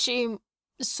probably assume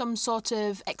some sort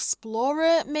of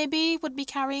explorer maybe would be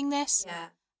carrying this.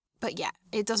 Yeah. But yeah,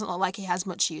 it doesn't look like he has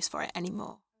much use for it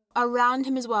anymore. Around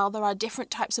him as well, there are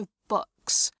different types of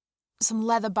books, some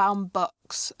leather-bound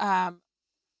books, and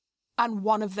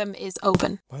one of them is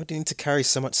open. Why do you need to carry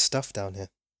so much stuff down here?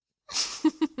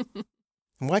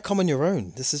 And why come on your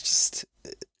own? This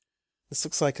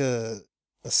looks like a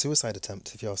suicide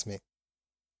attempt, if you ask me.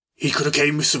 He could have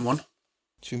came with someone.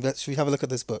 Should we have a look at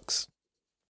those books?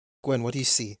 Gwen, what do you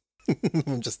see?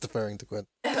 I'm just deferring to Gwen.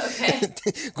 Okay.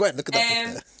 Gwen, look at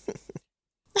that book there.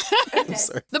 Okay. I'm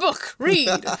sorry. The book,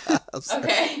 read! I'm sorry.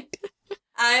 Okay.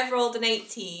 I have rolled an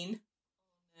 18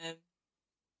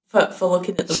 for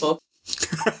looking at the book.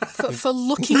 for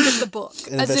looking at the book.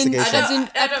 As in Investigation.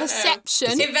 I a don't know.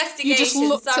 perception. Investigation, You just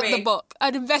looked sorry. at the book.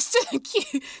 An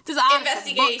investigation. There's a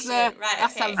Investigation, book there. right,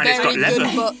 That's okay. a And it's got very good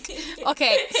leather. book.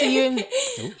 Okay, so you...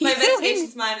 My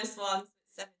investigation's -1.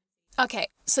 Okay,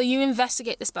 so you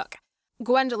investigate this book.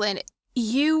 Gwendolyn,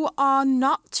 you are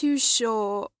not too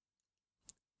sure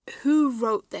who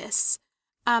wrote this,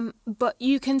 but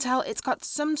you can tell it's got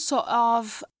some sort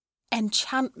of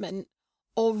enchantment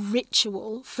or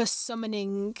ritual for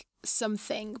summoning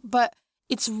something, but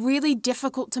it's really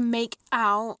difficult to make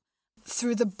out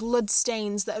through the blood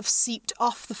stains that have seeped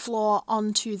off the floor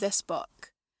onto this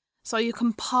book. So you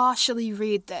can partially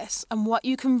read this, and what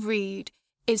you can read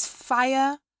is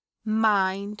fire,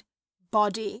 mind,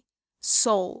 body,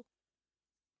 soul.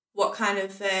 What kind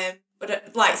of,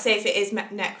 like, say if it is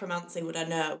necromancy, would I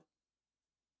know?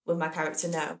 Would my character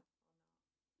know?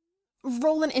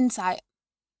 Roll an insight.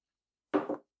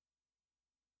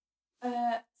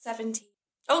 17.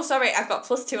 Oh, sorry, I've got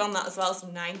 +2 on that as well, so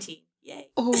 19. Yay.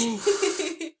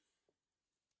 Oh.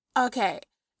 Okay,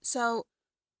 so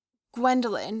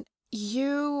Gwendolyn,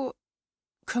 you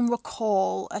can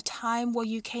recall a time where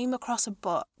you came across a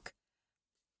book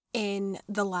in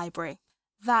the library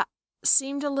that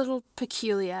seemed a little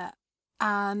peculiar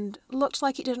and looked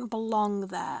like it didn't belong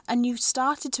there, and you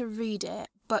started to read it,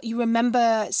 but you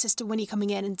remember Sister Winnie coming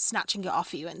in and snatching it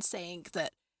off you and saying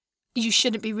that you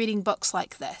shouldn't be reading books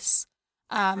like this.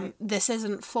 This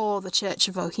isn't for the Church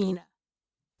of Ohina.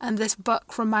 And this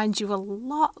book reminds you a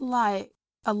lot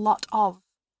of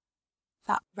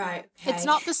that. Right, okay. It's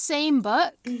not the same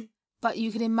book, but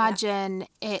you can imagine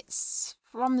it's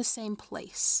from the same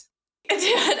place.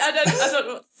 I don't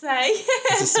know what to say.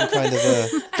 Is this some kind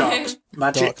of Dark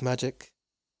magic. dark magic?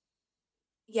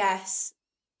 Yes.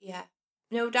 Yeah.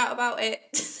 No doubt about it.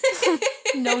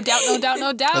 No doubt.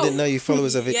 I didn't know you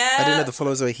followers of it. Yeah. I didn't know the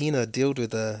followers of Ahina dealt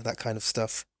with that kind of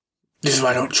stuff. This is why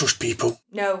I don't trust people.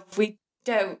 No, we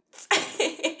don't.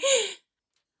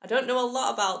 I don't know a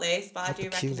lot about this, but I do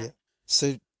Peculiar. recognise.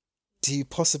 So, do you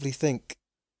possibly think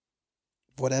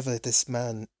whatever this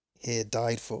man here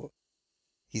died for,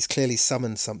 he's clearly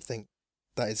summoned something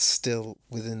that is still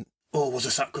within, Or was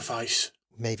a sacrifice.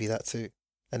 maybe that too,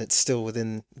 and it's still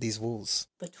within these walls?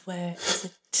 But where is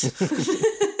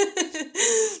it?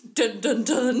 Dun dun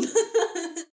dun.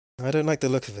 I don't like the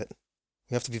look of it.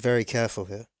 We have to be very careful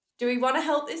here. Do we want to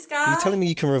help this guy? Are you telling me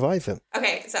you can revive him?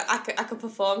 Okay, so I could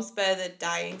perform Spare the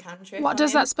Dying cantrip. What on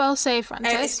does him. that spell say, It's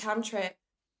Francis? cantrip.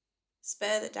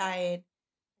 Spare the Dying.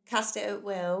 Cast it at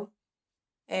will.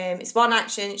 It's one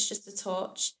action. It's just a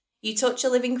touch. You touch a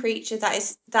living creature that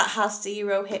has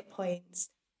 0 hit points.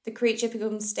 The creature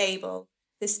becomes stable.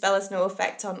 This spell has no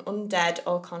effect on undead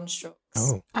or constructs.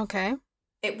 Oh, Okay.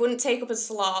 It wouldn't take up a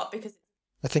slot because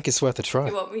I think it's worth a try.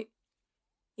 you want me.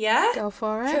 Yeah. Go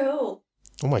for it. Cool.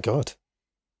 Oh my god.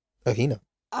 Ohina.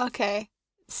 Okay.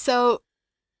 So,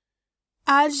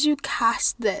 as you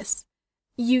cast this,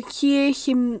 you hear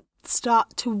him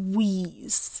start to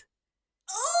wheeze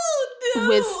Oh no!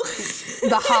 with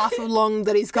the half of lung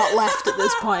that he's got left at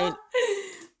this point.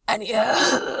 And he...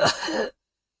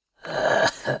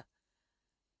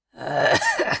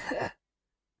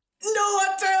 No,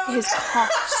 I don't. His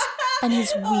coughs and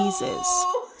his wheezes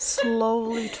Oh.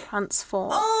 slowly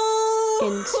transform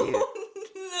into...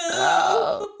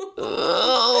 No.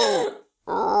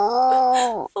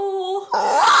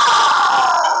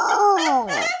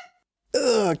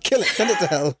 Ugh, kill it. Send it to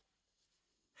hell.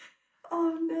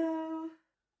 Oh no.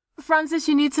 Francis,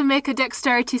 you need to make a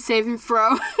dexterity saving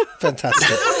throw.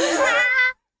 Fantastic.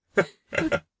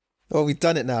 Well, we've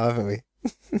done it now, haven't we?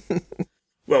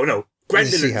 Well, no.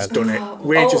 Gwendolyn's She has. done it. Oh,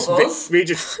 We're all just of us?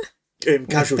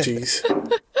 casualties.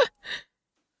 Oh,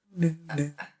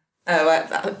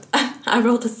 I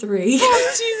rolled a 3.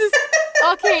 Oh, Jesus.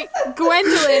 Okay,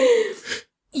 Gwendolyn,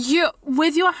 you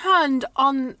with your hand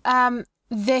on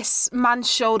this man's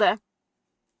shoulder,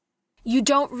 you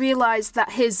don't realise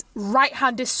that his right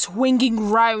hand is swinging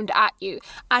round at you,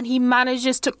 and he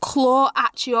manages to claw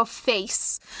at your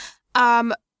face.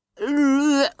 Let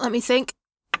me think.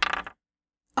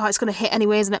 Oh, it's going to hit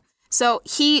anyway, isn't it? So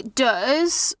he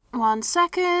does... 1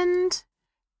 second.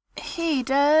 He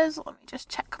does... Let me just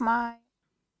check my...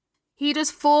 He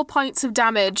does 4 points of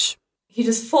damage. He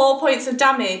does 4 points of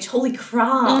damage. Holy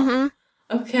crap. Mm-hmm.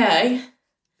 Okay.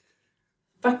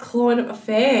 By clawing at my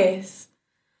face.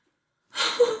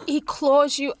 He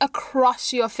claws you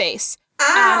across your face,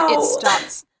 Ow! and it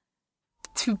starts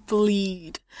to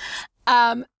bleed.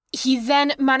 He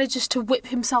then manages to whip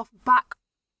himself back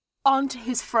onto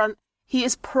his front. He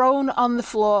is prone on the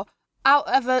floor. Out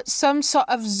of some sort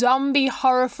of zombie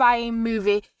horrifying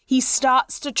movie, He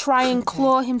starts to try and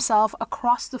claw himself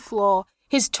across the floor.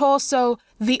 His torso,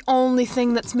 the only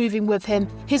thing that's moving with him.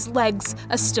 His legs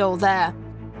are still there.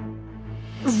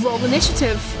 Roll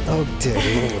initiative. Oh dear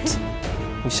lord.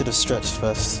 We should have stretched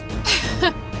first.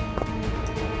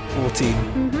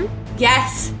 14.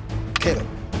 Yes. Caleb.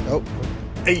 Oh.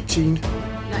 18.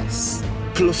 Nice.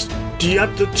 Plus, do you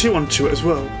add the 2 onto it as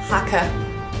well? Hacker.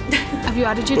 Have you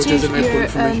added your, Or does it make one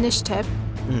for me? initiative?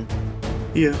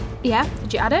 Yeah. Yeah,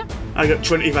 did you add it? I got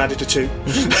 20 if I added the 2.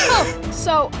 Cool.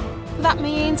 So that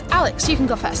means Alex, you can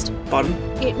go first. Pardon?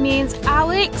 It means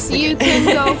Alex, you can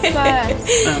go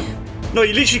first. No,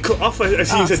 you literally cut off as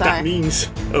soon as Oh, that sorry. means.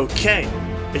 Okay.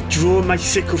 I draw my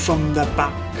sickle from the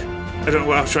back. I don't know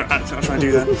what I was trying to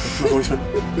do then. My voice went.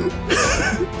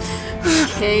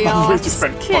 My voice just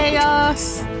went.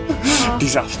 Chaos.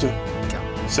 Disaster.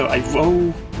 So I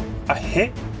roll a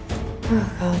hit. Oh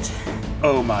god.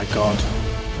 Oh my god.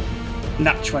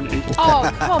 Nat 20.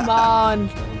 Oh, come on.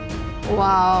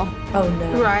 Wow. Oh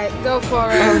no. Right, go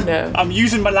for Oh it. no. I'm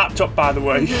using my laptop, by the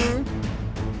way.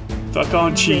 So I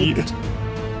can't cheat.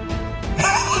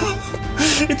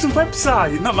 It's a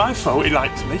website. Not my fault. It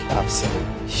likes me.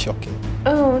 Absolutely shocking.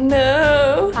 Oh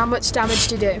no. How much damage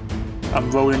do you do?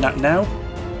 I'm rolling that now.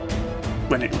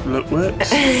 When it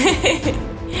works. 8.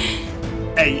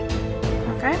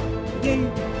 Okay.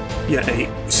 Yeah, 8.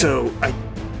 So I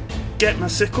get my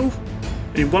sickle.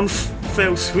 In one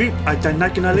fell swoop, I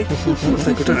diagonally.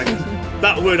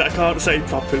 That word I can't say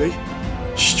properly.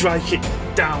 Strike it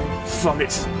down from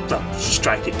its. Well,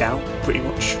 strike it down, pretty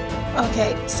much.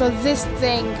 Okay, so this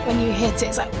thing, when you hit it,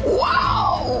 it's like,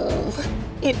 wow!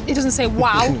 It doesn't say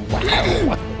wow.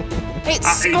 It It did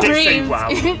say screams. wow.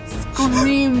 It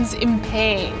screams in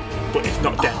pain. But it's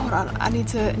not dead. Hold on, I need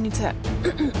to.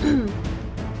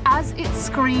 As it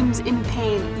screams in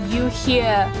pain, you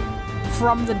hear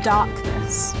from the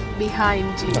darkness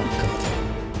behind you.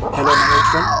 Oh god. Hello, my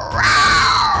old friend.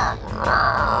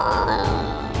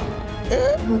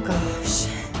 Oh gosh.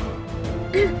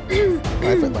 I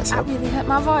put That myself. really hurt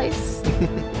my voice.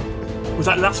 Was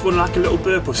that last one like a little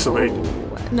burp or something?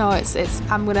 No, it's.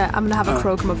 I'm gonna have a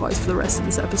croak in my voice for the rest of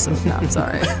this episode. No, I'm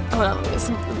sorry. Hold on, let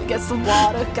me get some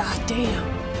water. God damn.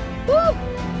 Woo!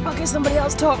 Okay, somebody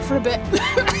else talk for a bit.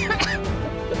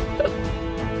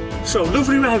 So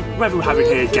lovely weather we're having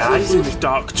here, guys, in this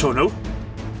dark tunnel.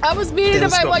 I was meaning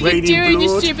Dennis about got what you're radiant doing, you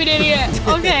blood. stupid idiot.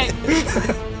 Okay.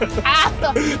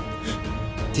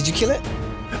 Did you kill it?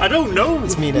 I don't know.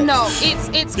 It's me next. No,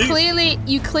 it's You- clearly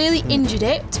you clearly injured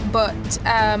it, but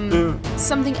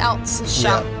something else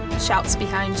shouts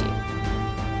behind you.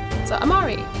 So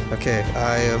Amari. Okay,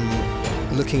 I am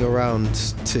looking around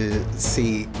to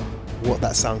see what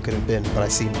that sound could have been, but I'm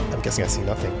guessing I see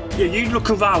nothing. Yeah, you look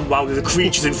around while there's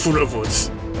creatures in front of us.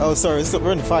 Oh, sorry,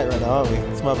 we're in a fight right now, aren't we?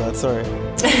 It's my bad, sorry.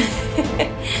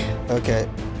 Okay,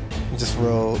 just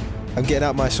roll. I'm getting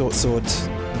out my short sword.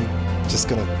 I'm just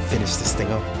gonna finish this thing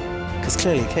up. Because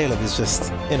clearly Caleb is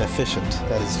just inefficient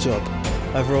at his job.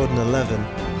 I've rolled an 11,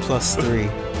 plus 3,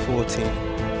 14.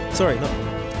 Sorry, not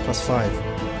plus 5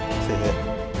 to hit.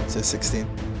 So 16.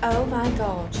 Oh my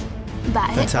god. That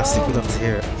hit. Fantastic, we'd love to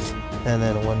hear it. And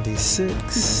then a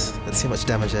 1d6. Let's see how much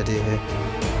damage I do here.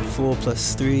 4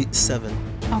 plus 3, 7.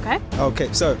 Okay. Okay,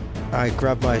 so I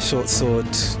grab my short sword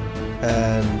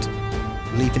and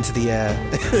leap into the air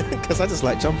because I just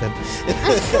like jumping.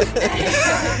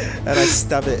 And I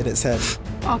stab it in its head.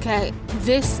 Okay.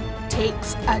 This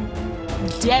takes a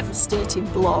devastating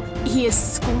blow. He is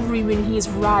screaming, he is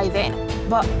writhing.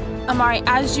 But Amari,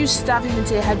 as you stab him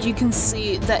into the head, you can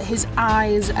see that his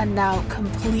eyes are now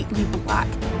completely black.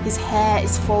 His hair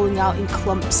is falling out in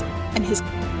clumps, and his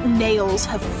nails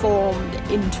have formed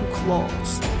into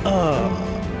claws. Oh,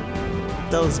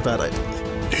 that was a bad idea.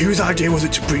 Whose idea was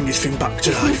it to bring this thing back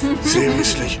to life?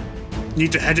 Seriously.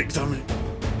 Need to head examine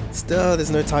it. Still,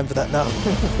 there's no time for that now.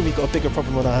 We've got a bigger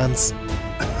problem on our hands.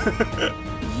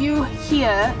 You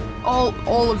hear,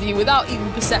 all of you, without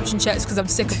even perception checks, because I'm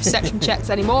sick of perception checks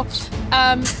anymore,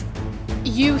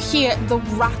 you hear the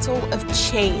rattle of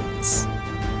chains,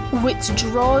 which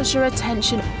draws your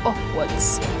attention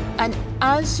upwards. And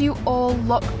as you all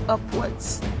look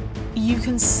upwards, you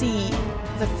can see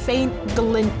the faint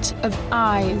glint of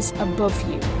eyes above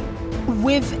you.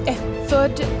 With a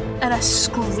thud and a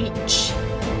screech,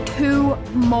 2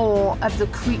 more of the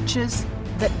creatures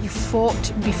that you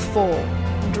fought before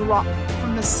drop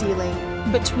from the ceiling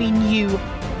between you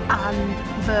and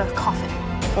the coffin.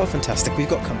 Oh, fantastic, we've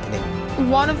got company.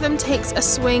 One of them takes a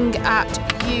swing at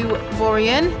you,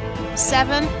 Vorian.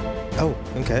 7. Oh,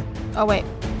 okay. Oh, wait.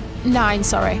 9,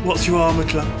 sorry. What's your armour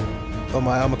class? Oh,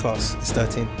 my armor class is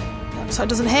 13. So it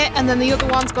doesn't hit, and then the other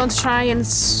one's going to try and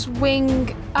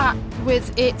swing at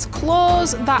with its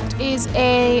claws. That is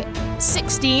a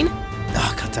 16.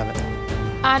 Oh, god damn it.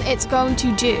 And it's going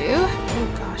to do...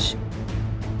 Oh, gosh.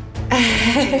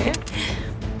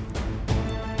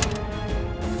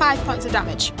 5 points of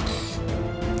damage.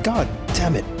 God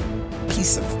damn it.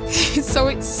 Piece of... So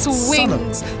it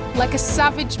swings like a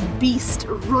savage beast,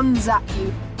 runs at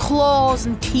you, claws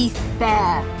and teeth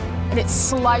bare, and it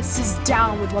slices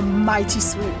down with one mighty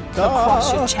swoop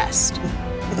across your chest.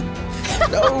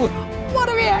 No! What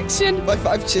a reaction! My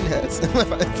 5 chin hairs.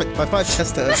 My 5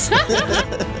 chest hairs.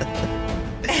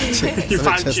 You My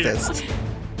find chest chin hairs. hairs.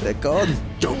 They're gone.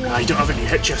 Don't lie, you don't have any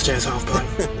head chest hairs, half pint.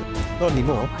 Not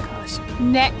anymore.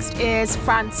 Next is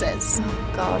Francis.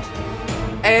 God.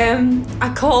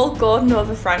 I called Gordon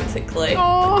over frantically.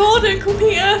 Oh. Gordon, come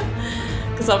here!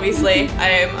 Because obviously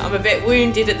I'm a bit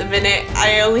wounded at the minute.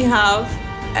 I only have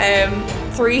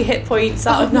 3 hit points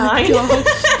out of 9.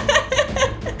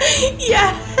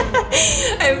 Yeah.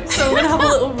 So I'm gonna have a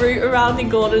little root around in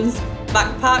Gordon's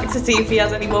backpack to see if he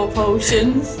has any more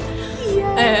potions.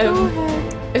 Yeah, go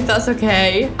ahead. If that's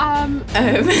okay.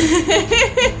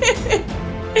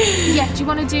 Yeah, do you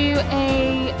want to do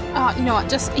a... you know what,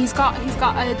 just... He's got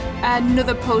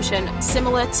another potion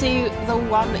similar to the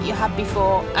one that you had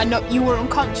before. I know you were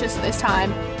unconscious at this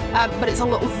time, but it's a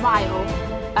little vial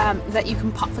that you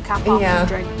can pop the cap off and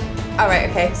drink. Alright,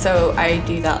 okay, so I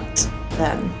do that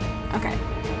then. Okay.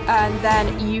 And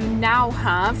then you now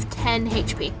have 10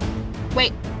 HP.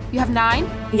 Wait, you have 9?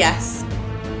 Yes.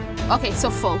 Okay, so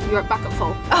full. You're back at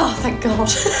full. Oh, thank God.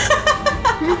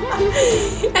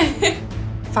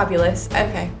 Fabulous.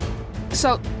 Okay.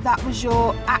 So that was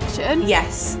your action.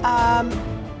 Yes.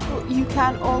 You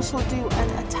can also do an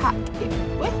attack.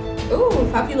 Ooh,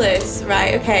 fabulous.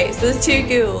 Right, okay. So there's 2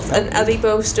 ghouls, and are they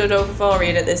both stood over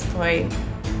Vorian at this point?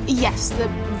 Yes, they're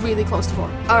really close to 4.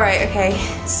 Alright, okay.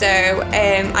 So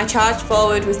I charge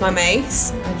forward with my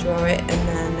mace. I draw it, and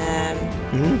then...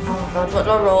 Oh God, what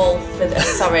do I roll for this?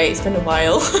 Sorry, it's been a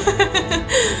while.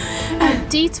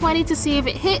 D20 to see if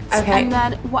it hits, Okay. and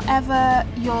then whatever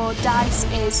your dice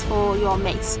is for your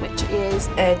mace, which is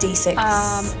D6.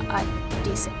 a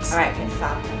D6. Alright, okay,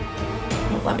 fab.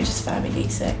 Oh, let me just find my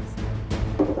D6.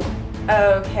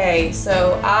 Okay,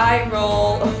 so I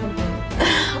roll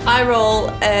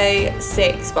a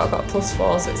 6, but I've got a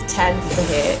 +4, so it's 10 for the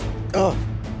hit. Oh.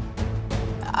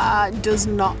 Does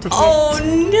not hit. Oh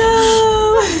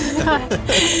no!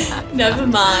 Never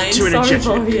mind. Too Sorry, energetic.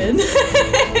 Vorian.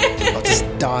 I'll just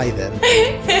die then.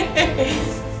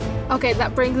 Okay,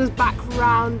 that brings us back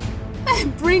round.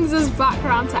 Brings us back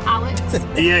round to Alex.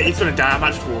 Yeah, he's gonna die. I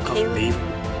might just walk off and leave.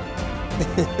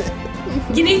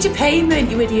 You need your payment,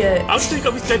 you idiot. I'll stick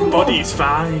up his dead body, it's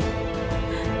fine.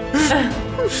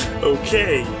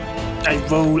 Okay. I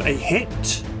roll a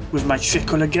hit with my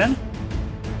sickle again.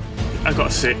 I got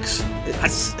a 6.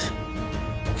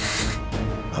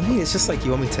 I mean, it's just like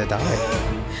you want me to die.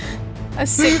 A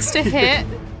 6 to hit.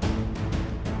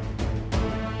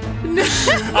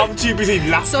 I'm too busy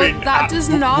laughing that at does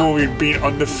not- Vorian being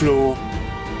on the floor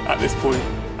at this point.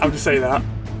 I'll just say that.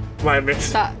 My miss.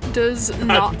 That does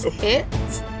not know. hit.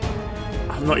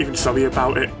 I'm not even sorry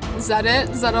about it. Is that it?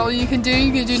 Is that all you can do?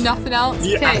 You can do nothing else?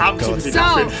 Yeah, Okay. I'm too God. busy So,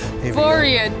 laughing. Here we go.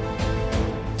 Vorian.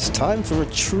 It's time for a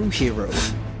true hero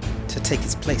to take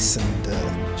its place and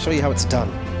show you how it's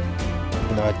done.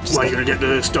 You know, I just Why are you gonna get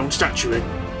the stone statue in?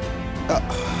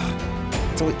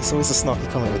 it's always a snarky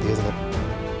comment with you, isn't it?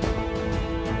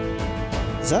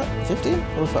 Is that 15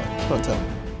 or 5? Can't tell.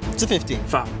 It's a 15.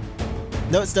 Fam.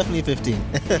 No, it's definitely a 15.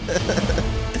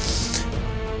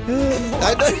 I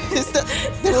know,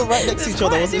 they were right next to each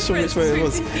other. I wasn't sure which way it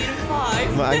was.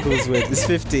 My ankle was weird. It's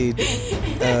 15.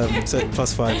 So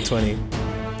 +5, 20.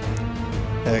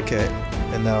 Okay,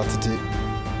 and now to do.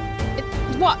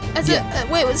 What? Is Yeah. it?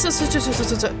 Wait, to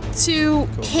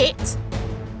hit.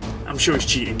 I'm sure he's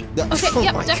cheating. Okay, Oh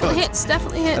yep, my definitely God. hits,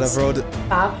 definitely And I've hits. rolled it.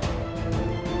 Fab.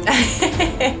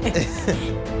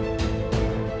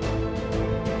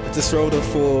 I just rolled a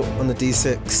 4 on the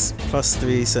d6,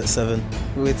 +3, so that's 7.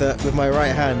 With my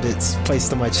right hand, it's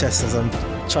placed on my chest as I'm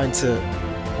trying to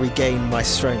regain my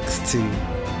strength to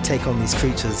take on these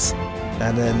creatures.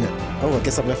 And then, I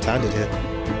guess I'm left-handed here.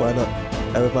 Why not?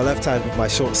 And with my left hand, with my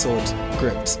short sword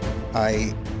gripped,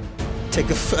 I take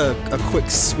a quick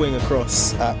swing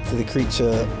across at the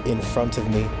creature in front of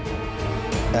me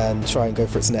and try and go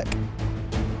for its neck.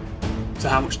 So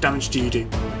how much damage do you do?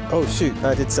 Oh shoot,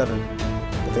 I did 7. I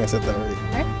think I said that already.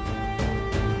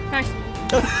 Nice.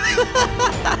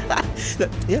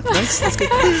 Yeah, nice. That's good.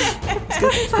 That's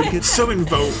good. Pretty good. So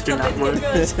involved in that word.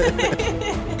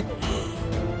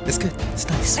 It's good. It's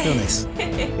nice. Real nice.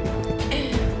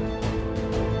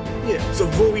 Yeah, so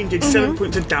Vorian did 7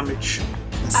 points of damage.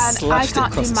 And I Slashed it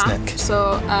can't across do his math, neck.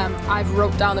 so I've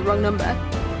wrote down the wrong number.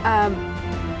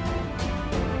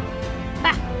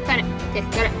 Got it. Yeah,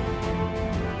 got it.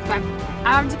 Fine.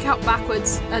 I have to count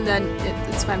backwards, and then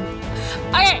it's fine.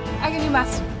 Okay, I can do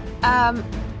maths.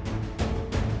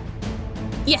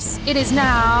 Yes, it is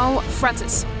now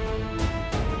Francis.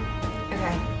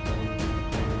 Okay.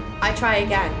 I try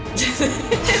again.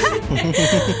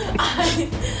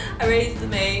 I raise the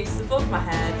mace above my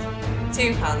head,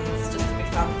 2 hands, just to be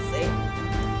fancy.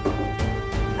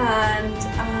 And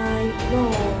I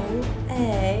roll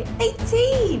a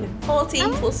 18!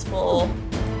 14 plus 4.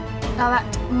 Now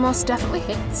that most definitely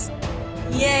hits.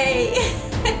 Yay!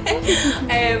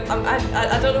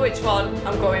 I don't know which one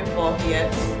I'm going for here.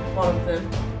 One of them.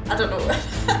 I don't know.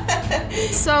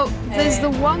 So there's the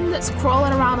one that's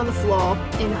crawling around on the floor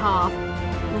in half.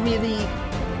 Really.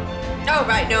 Oh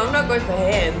right, no, I'm not going for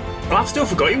him. Well, I still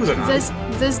forgot he was an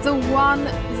There's the one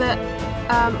that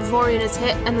Vorian has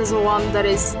hit, and there's the one that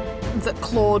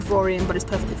clawed Vorian, but it's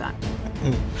perfectly fine.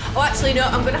 Oh, actually, no,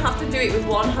 I'm going to have to do it with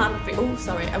one hand. I'm going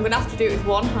to have to do it with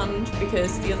one hand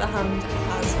because the other hand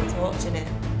has a torch in it.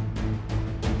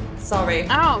 Sorry.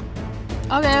 Oh.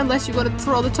 Okay, unless you're going to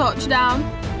throw the torch down.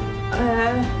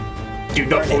 Do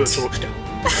not throw the torch down.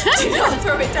 Do not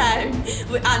throw it down.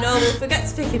 I know, we'll forget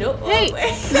to pick it up. Hey,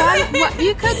 won't we?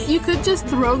 you could just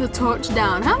throw the torch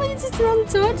down. How many to throw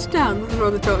the torch down? Throw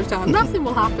the torch down. Nothing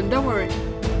will happen. Don't worry.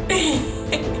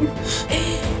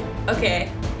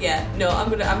 Okay. Yeah. No, I'm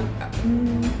gonna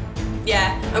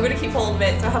keep hold of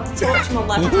it. So I have the torch in my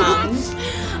left hand.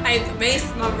 I have the mace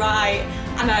in my right,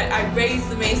 and I raise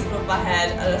the mace above my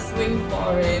head and I swing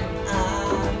for him.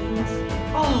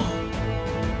 And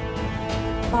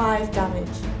 5 damage.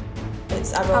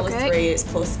 I roll a 3. It's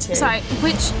plus 2. Sorry,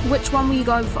 which one were you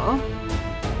going for?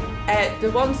 The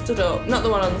one stood up, not the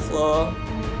one on the floor.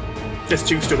 There's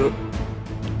 2 stood up.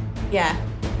 Yeah.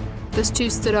 There's 2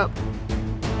 stood up.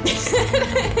 I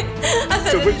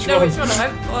said I didn't know which one I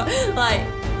went for. Like,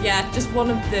 yeah, just one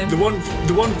of them. The one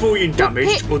Vorian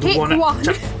damaged, or the pick one. one.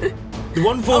 The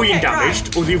one Vorian Okay,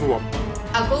 damaged, or the other one.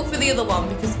 I'll go for the other one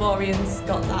because Vorian's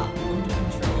got that under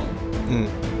control.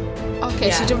 Okay,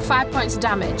 so Yeah. you've done 5 points of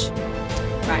damage.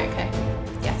 Right, okay.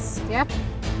 Yes. Yeah?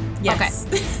 Yes.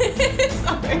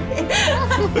 Sorry.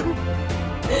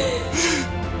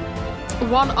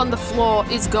 One on the floor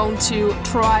is going to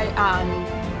try and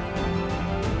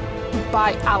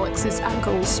bite Alex's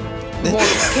ankles. More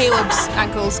Caleb's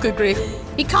ankles, good grief.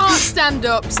 He can't stand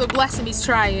up, so bless him, he's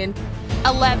trying.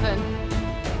 11.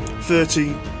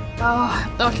 13.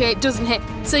 Oh, okay, it doesn't hit.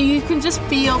 So you can just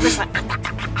feel this like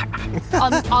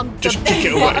on Just the kick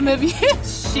it away. bottom of your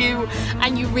shoe,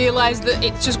 and you realise that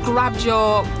it's just grabbed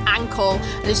your ankle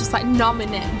and it's just like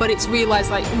numbing it, but it's realised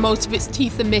like most of its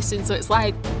teeth are missing, so it's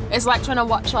like trying to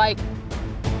watch like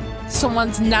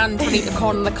someone's nan trying to eat the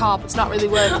corn on the cob. It's not really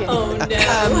working. Oh no.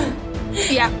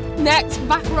 Yeah. Next,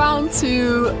 back around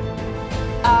to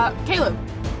Caleb.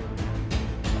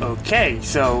 Okay,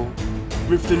 so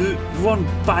with the one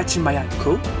biting my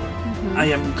ankle, I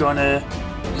am gonna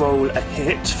roll a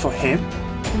hit for him.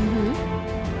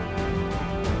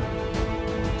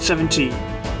 17.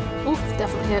 Oof,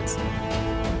 definitely hits.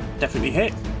 Definitely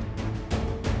hit.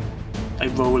 I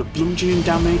roll a bludgeoning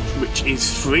damage, which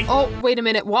is 3. Oh, wait a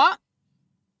minute, what?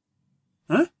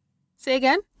 Huh? Say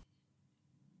again?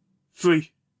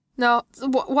 3. No,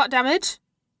 what damage?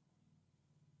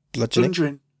 Bludgeoning.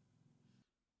 Bludgeoning.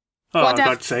 Oh, What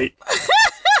God's sake.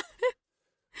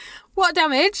 What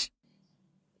damage?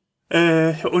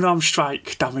 Unarmed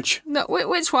strike damage. No,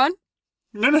 which one?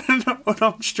 No,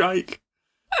 unarmed strike.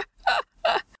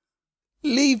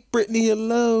 Leave Brittany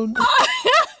alone.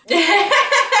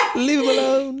 Leave him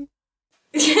alone.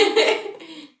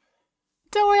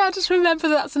 Don't worry, I'll just remember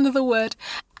that's another word.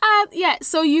 Yeah,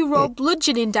 so you roll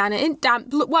bludgeoning damage.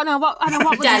 What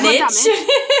was Damage.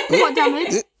 What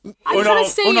damage? I'm trying to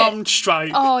say unarmed it.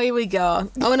 strike. Oh, here we go.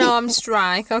 Unarmed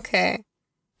strike, okay.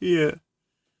 Yeah.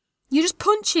 You're just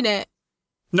punching it.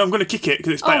 No, I'm going to kick it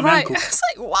because it's Oh, biting my right. ankle. I was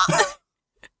like, what?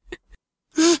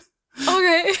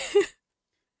 Okay.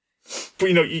 But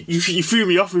you threw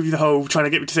me off with the whole trying to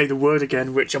get me to say the word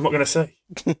again, which I'm not going to say.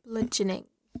 Bludgeoning.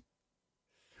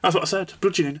 That's what I said,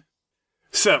 bludgeoning.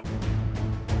 So,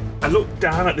 I look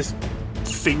down at this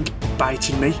thing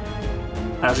biting me,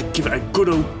 and I just give it a good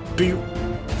old boot,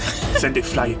 send it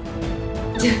flying.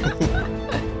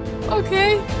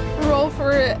 Okay.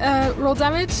 Roll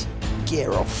damage.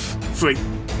 Gear off. 3.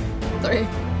 3.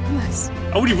 Nice.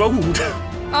 I already rolled.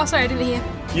 Oh, sorry, I didn't hear.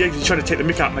 Yeah, because you're trying to take the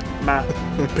mick out of my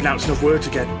pronounce enough words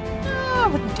again. No, I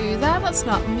wouldn't do that. That's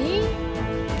not me.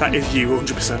 That is you,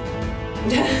 100%.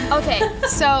 Okay,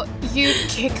 so you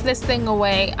kick this thing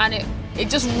away and it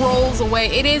just rolls away.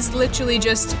 It is literally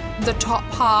just the top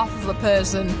half of the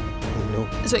person. Oh,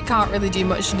 no. So it can't really do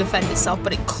much to defend itself,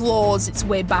 but it claws its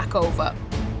way back over.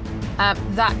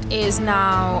 That is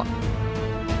now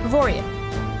Vorian.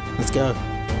 Let's go.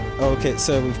 Okay,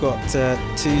 so we've got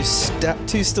two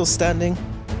still standing.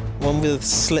 One with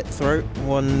slit throat.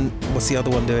 One, what's the other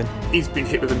one doing? He's been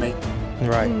hit with a knee.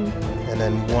 Right. And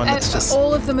then one that's just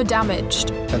all of them are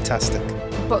damaged, fantastic.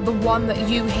 but the one that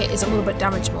you hit is a little bit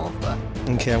damaged more. But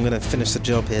Okay, I'm gonna finish the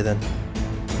job here then.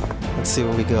 Let's see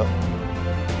what we got.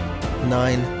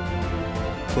 9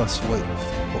 plus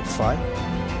 5?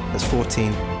 That's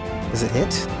 14. Does it hit?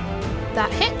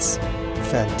 that hits.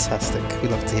 Fantastic. We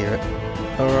love to hear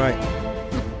it. Alright.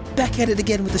 Back at it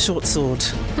again with the short sword.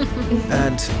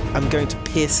 And I'm going to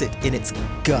pierce it in its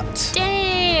gut.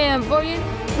 Damn, Vorian.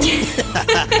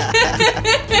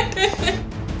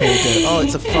 There we go. Oh,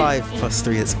 it's a 5 plus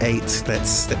 3, it's 8.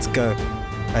 Let's go.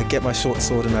 I get my short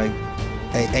sword and I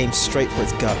aim straight for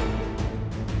its gut.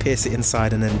 Pierce it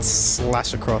inside and then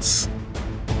slash across.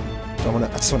 I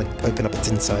just want to open up its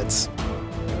insides.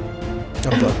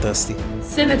 I'm bloodthirsty.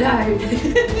 Simmer down.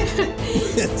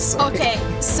 Sorry. Okay,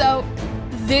 so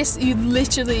you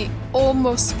literally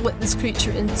almost split this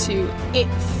creature into. It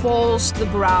falls to the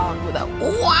ground with a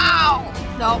wow.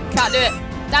 No, can't do it.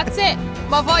 That's it.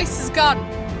 My voice is gone.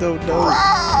 Oh no.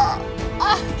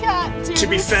 I can't do To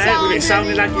be this fair, sound with it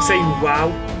sounding like you're saying anymore.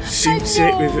 wow, suits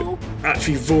it with know.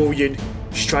 actually Vorian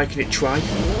striking it twice.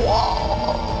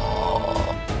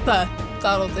 There,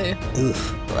 that'll do.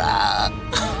 Ugh.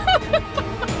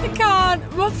 I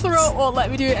can't. My throat won't let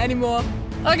me do it anymore.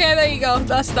 Okay, there you go.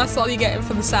 That's all you're getting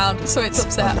for the sound. So it's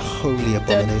upset. Unholy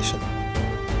abomination.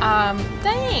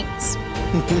 Thanks.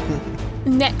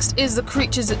 Next is the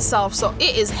creatures itself. So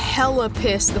it is hella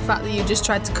pissed the fact that you just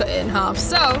tried to cut it in half.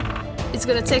 So it's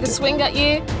gonna take a swing at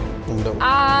you, No.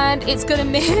 and it's gonna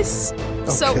miss.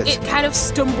 So good. it kind of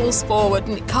stumbles forward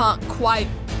and it can't quite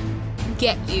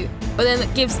get you. But then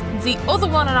it gives the other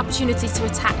one an opportunity to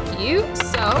attack you.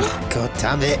 So God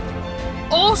damn it.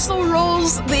 also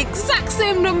rolls the exact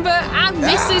same number and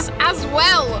misses as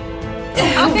well.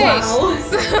 Okay. Wow.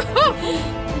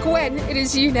 So, Gwen, it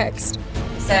is you next.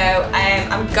 So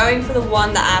I'm going for the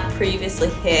one that I previously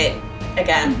hit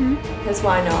again, because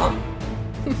why not?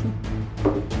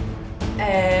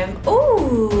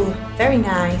 Ooh, very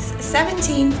nice.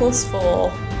 17 plus 4.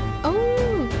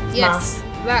 Oh, yes.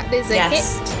 That is a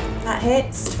Yes, hit. that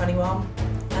hits. 21.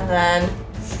 And then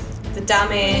the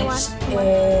damage 21.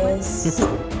 is...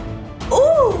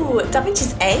 Ooh, damage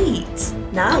is 8.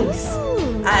 Nice.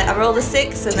 Ooh. I rolled a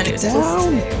 6 and then it was plus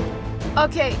Down. 2.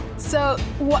 Okay, so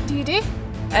what do you do?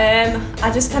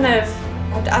 I just kind of...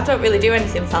 I don't really do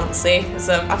anything fancy, because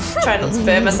I'm trying not to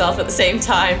burn myself at the same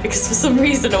time, because for some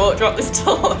reason I won't drop this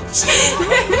torch.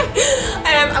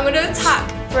 I'm going to attack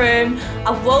from...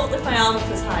 I won't lift my arm up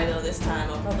as high though this time.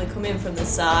 I'll probably come in from the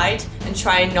side and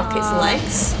try and knock its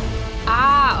legs.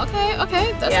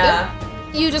 Okay, that's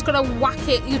good. You're just gonna whack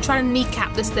it, you're trying to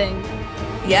kneecap this thing.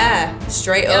 Yeah,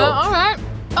 straight Yeah, up. alright.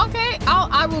 Okay,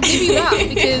 I will give you that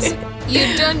because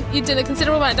you've done a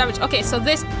considerable amount of damage. Okay, so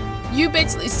you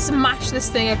basically smash this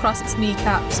thing across its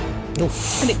kneecaps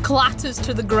Oof. and it clatters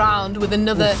to the ground with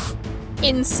another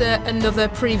insert another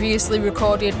previously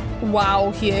recorded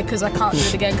wow here because I can't do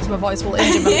it again because my voice will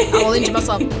injure I will injure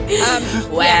myself.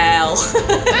 Well.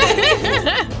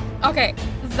 Okay,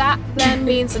 that then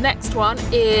means the next one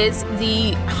is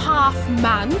the half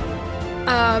man,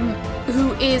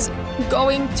 who is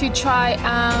going to try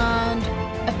and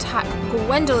attack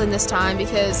Gwendolyn this time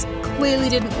because clearly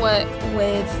didn't work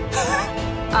with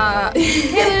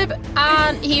Caleb,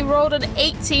 and he rolled an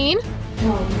 18,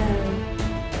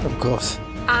 Oh no. Of course.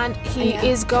 and he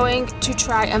is going to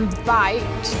try and bite,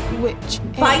 which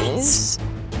is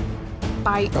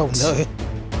bite. Oh no.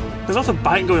 There's lots of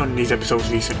biting going on in these episodes,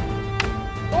 Lisa.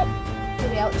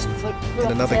 Bloody hell, it just flew off And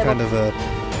the another table. kind of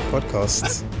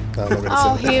podcast. No, I'm not gonna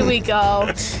Oh, say that. here we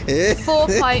go. Eh? 4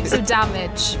 points of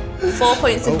damage. 4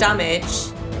 points of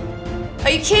damage. Are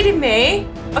you kidding me?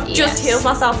 I've Yes. just healed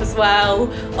myself as well.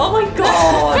 Oh my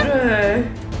god.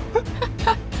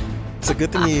 It's a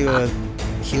good thing you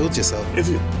healed yourself. Is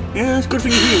it? Yeah, it's a good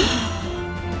thing you healed.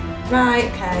 Right,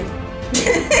 okay.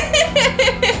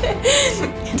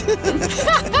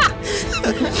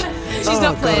 She's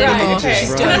not playing God, anymore. Right, okay.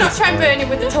 Jesus, Do I right. not try and burn him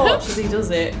with the torch as he does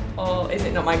it? Or is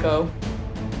it not my go?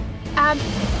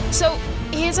 So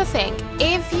here's the thing.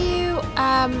 If you,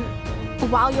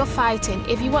 while you're fighting,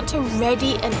 if you want to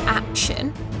ready an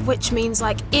action, which means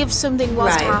like if something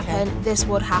was to Right, happen, this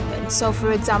would happen. So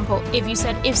for example, if you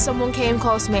said if someone came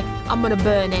close to me, I'm gonna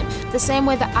burn him. The same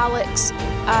way that Alex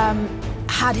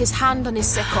had his hand on his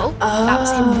sickle, that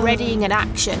was him readying an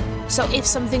action. So if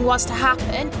something was to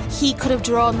happen, he could have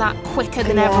drawn that quicker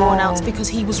than everyone else because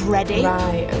he was ready.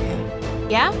 Right, okay.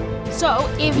 Yeah? So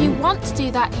if you want to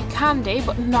do that, you can do,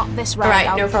 but not this round. Alright,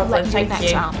 I'll no problem, let you do thank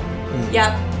next you. round.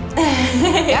 Yep.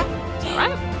 Yeah?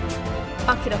 Alright.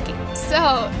 Okie dokie. So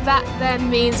that then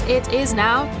means it is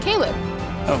now Caleb.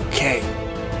 Okay.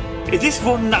 Is this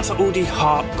one that's already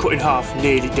cut in half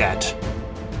nearly dead?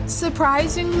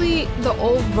 Surprisingly, they're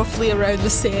all roughly around the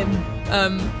same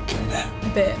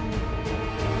bit.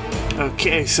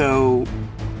 Okay, so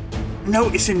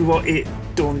noticing what it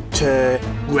done to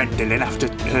Gwendolyn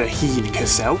after her healing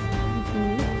herself,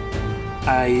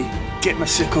 I get my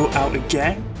sickle out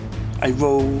again. I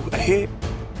roll a hit.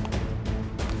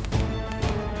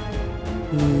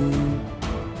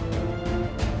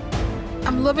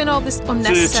 I'm loving all this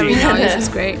unnecessary 13. noise, it's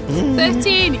great.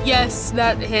 13! Yes,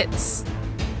 that hits.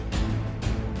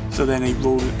 So then I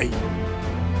roll 8.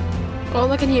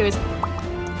 All I can hear is, So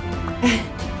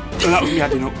that was me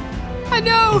adding up. I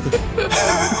know!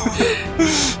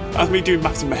 That was me doing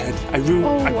maths in my head. I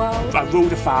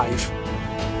rolled a 5.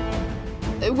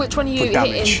 Which one are you For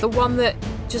damage. hitting? The one that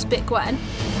just bit Gwen?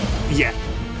 Yeah.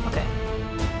 Okay.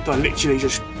 So I literally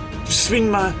just swing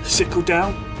my sickle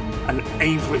down and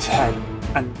aim for its head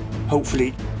and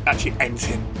hopefully actually ends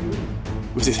him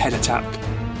with this head attack.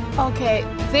 Okay,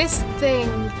 this thing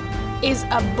is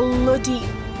a bloody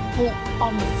hulk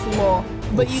on the floor,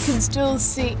 but you can still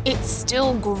see it's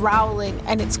still growling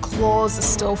and its claws are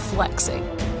still flexing.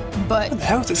 But What the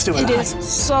hell is it still it alive? is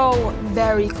so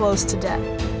very close to death.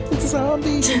 It's a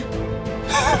zombie.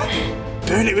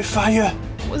 Burn it with fire!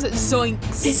 Was it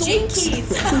zoinks? The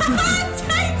Jinkies.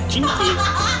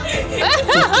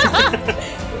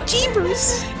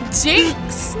 Jeepers!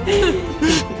 Jinx!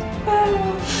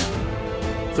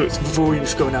 So it's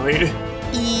Vorian's going now, ain't it?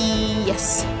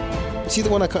 Yes. See the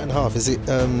one I cut in half? Is it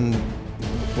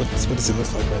what does it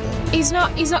look like right now?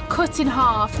 He's not cut in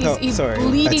half. He's sorry, I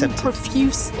bleeding attempted.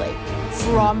 profusely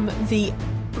from the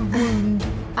wound,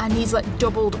 and he's like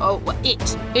doubled over.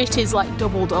 It is like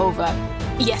doubled over.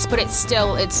 Yes, but it's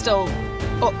still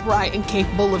upright and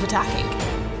capable of attacking.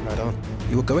 Right on.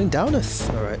 You were going down us.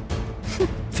 All right.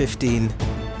 15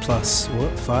 plus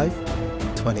what?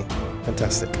 5? 20.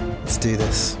 Fantastic. Let's do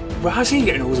this. Well, how's he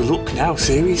getting all the luck now, Just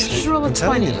seriously? roll a I'm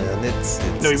telling 20. you, man. It's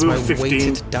No, he it's my rolled 15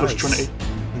 weighted plus dice. 20.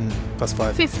 Plus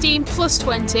 5. 15 plus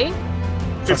 20.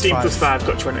 15 5. plus 5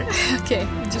 got 20. Okay,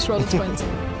 you just roll a 20.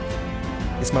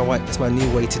 It's my new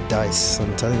weighted dice.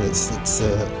 I'm telling you, it's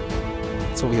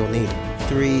what we all need.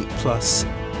 3 plus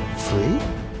 3,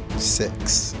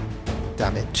 6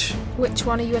 damage. Which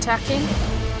one are you attacking?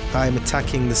 I'm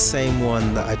attacking the same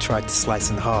one that I tried to slice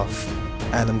in half,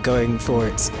 and I'm going for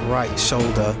its right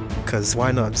shoulder because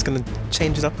why not? I'm just gonna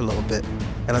change it up a little bit,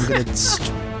 and I'm gonna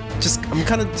I'm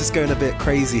kind of just going a bit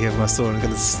crazy here with my sword. I'm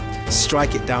gonna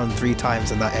strike it down 3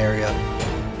 times in that area.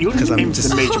 You're Because I'm aiming for just-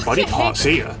 the major body Okay. parts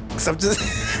here. Cause I'm just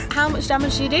How much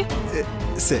damage do you do?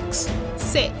 6.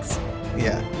 6.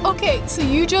 Yeah. Okay, so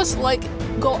you just like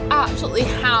go absolutely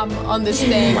ham on this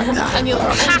thing, and you're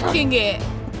hacking it.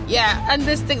 Yeah, and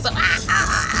this thing's like,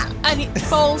 and it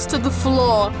falls to the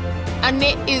floor, and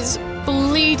it is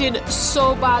bleeding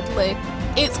so badly.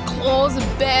 Its claws are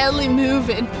barely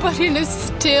moving, but it is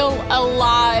still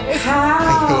alive. I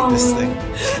hate this thing.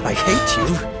 I hate you.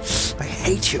 I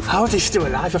hate you. How are they still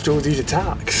alive after all these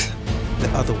attacks? The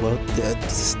other world,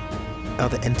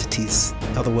 other entities,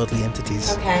 otherworldly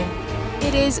entities. Okay.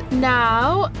 It is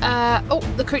now.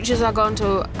 The creatures are going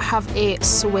to have a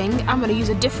swing. I'm going to use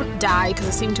a different die because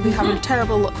I seem to be having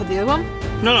terrible luck with the other one.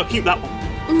 No, keep that one.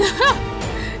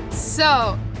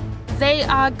 So, they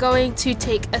are going to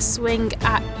take a swing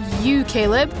at you,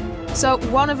 Caleb. So,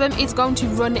 one of them is going to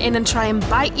run in and try and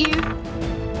bite you.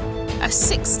 A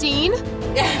 16.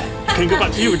 Can you go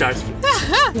back to you with dice,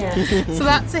 please? Yeah. So,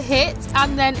 that's a hit.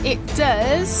 And then it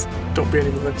does Don't be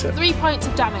any momentum. 3 points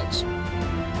of damage.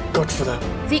 God for that.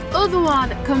 The other one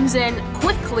comes in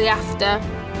quickly after.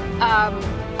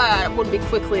 It wouldn't be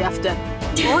quickly after.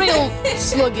 Real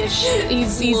sluggish.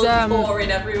 He's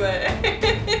pouring everywhere.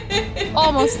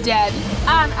 almost dead.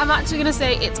 And I'm actually going to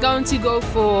say it's going to go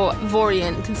for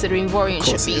Vorian, considering Vorian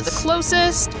should be it the is.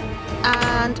 closest,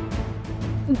 and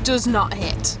does not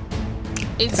hit.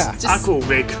 It's Yeah. just. I call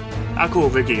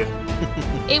Rig here.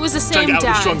 It was the Try same and get out the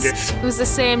dice. strongest. It was the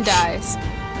same dice.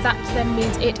 That then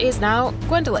means it is now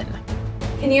Gwendolyn.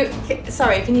 Can you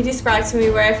describe to me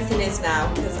where everything is now?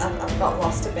 Because I've got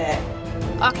lost a bit.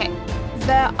 Okay.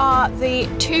 there are the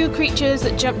two creatures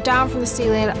that jump down from the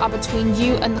ceiling are between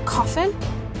you and the coffin,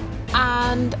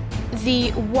 and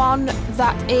the one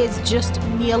that is just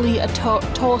merely a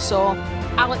torso.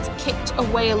 Alex kicked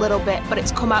away a little bit, but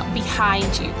it's come out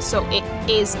behind you, so it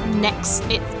is next.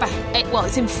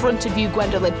 It's in front of you,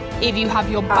 Gwendolyn. If you have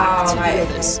your back to the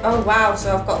others. Oh wow!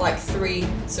 So I've got like 3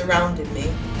 surrounding me.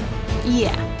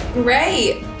 Yeah.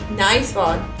 Great, nice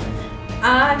one.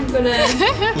 I'm gonna.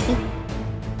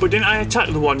 But didn't I attack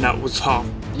the one that was half?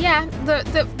 Yeah,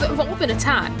 they've all been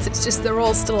attacked. It's just they're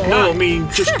all still alive. No, I mean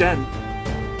just then.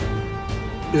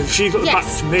 If she got the back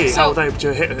to me, how were they able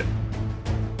to hit it?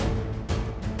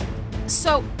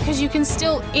 So, because you can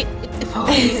still...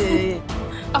 Okay,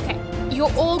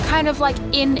 you're all kind of like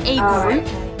in a group,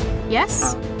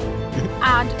 yes?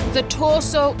 And the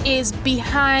torso is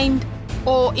behind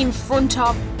or in front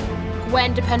of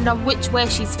Gwen, depending on which way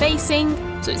she's facing.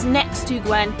 So it's next to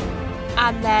Gwen.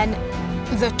 And then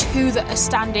the two that are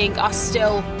standing are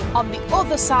still on the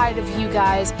other side of you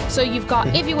guys. So you've got,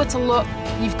 if you were to look,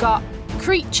 you've got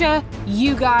creature,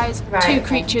 you guys, two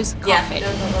creatures, coffin.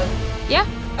 Yeah, no problem. Yeah?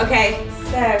 Okay,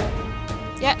 so...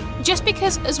 Yeah, just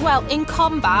because as well, in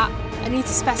combat, I need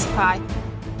to specify,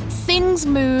 things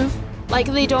move, like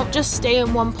they don't just stay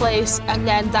in one place and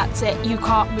then that's it, you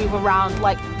can't move around.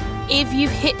 Like, if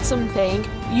you've hit something,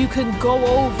 you can go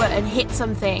over and hit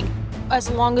something as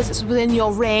long as it's within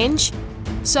your range.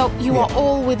 So you are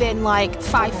all within like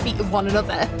 5 feet of one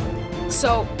another.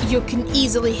 So you can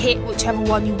easily hit whichever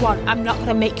one you want. I'm not going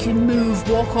to make you move,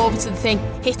 walk over to the thing,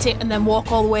 hit it, and then walk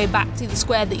all the way back to the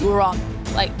square that you were on.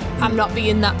 Like, I'm not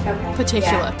being that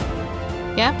particular.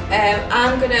 Yeah?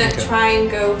 I'm going to try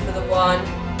and go for the one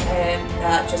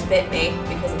that just bit me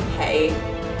because I'm petty.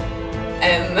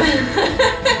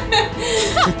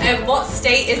 What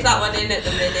state is that one in at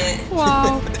the minute?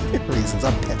 Wow. Reasons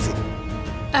I'm petty.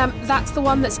 That's the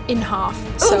one that's in half.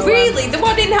 Oh, So, really? The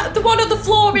one on the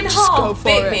floor in go half for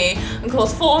bit it. me and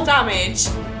caused 4 damage.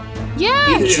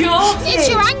 Yeah, You're joking. it's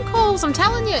your ankles. I'm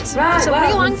telling you, it's a Right, real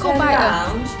well, ankle turn biter.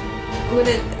 around.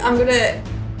 I'm gonna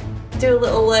do a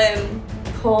little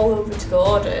call over to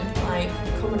Gordon, like,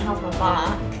 come and have my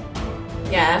back.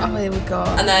 Yeah. Oh, there we go.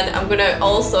 And then I'm gonna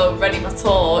also ready my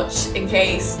torch in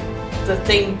case the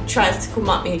thing tries to come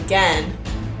at me again.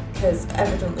 Because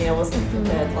evidently I wasn't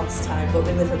prepared last time, but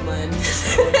we live and learn.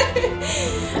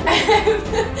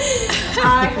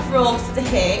 I have rolled for the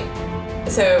hit.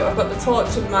 So I've got the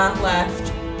torch in my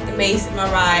left, the mace in my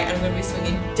right, and I'm going to be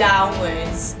swinging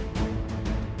downwards.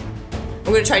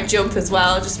 I'm going to try and jump as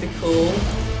well, just to be cool.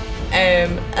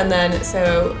 And then,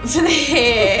 so for the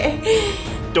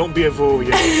hit... Don't be a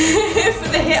warrior. For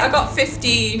the hit, I got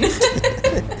 15.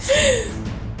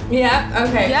 Yeah,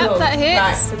 okay, Yep, cool. that hits.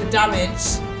 Right, for the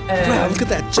damage... Wow, look at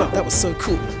that jump. That was so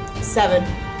cool. 7.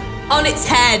 On its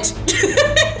head.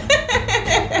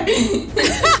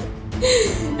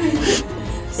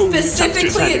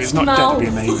 Specifically its not mouth. dead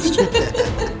to be amazed.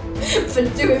 For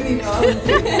doing me wrong.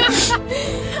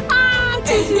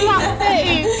 Did you that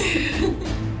thing?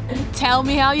 Tell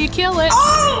me how you kill it.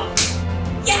 Oh!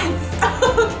 Yes!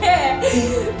 Okay.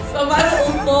 So my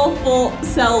little 4-foot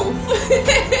self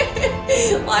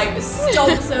like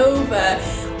stomps over,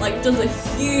 like does a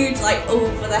huge like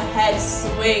over the head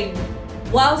swing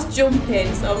whilst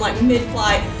jumping, so I'm like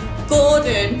mid-flight.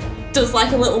 Gordon does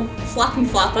like a little flappy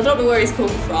flap. I don't know where he's come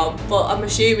from, but I'm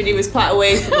assuming he was quite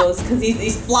away from us because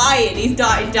he's flying, he's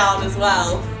darting down as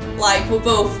well. Like we're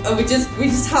both, and we just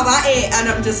have at it, and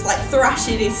I'm just like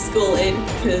thrashing his skull in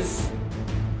because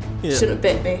shouldn't have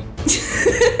bit me.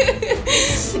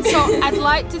 So I'd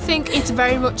like to think it's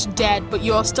very much dead, but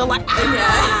you're still like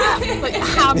like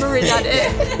hammering at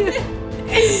it.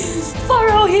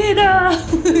 Forohina!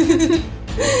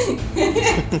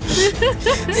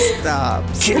 Stop.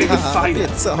 Killing the fight.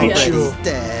 It's Make already sure.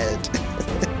 dead.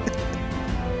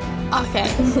 Okay.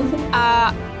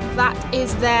 That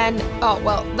is then. Oh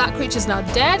well, that creature's now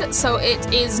dead, so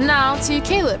it is now to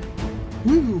Caleb.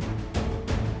 Woo.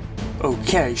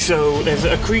 Okay, so there's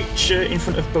a creature in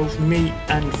front of both me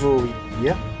and Rory,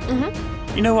 yeah? Mhm.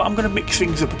 You know what, I'm going to mix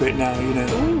things up a bit now, you know.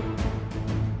 Ooh.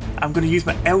 I'm going to use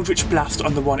my Eldritch Blast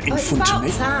on the one in It's front of about me.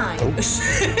 time. Oh.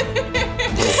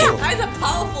 That is a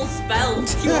powerful spell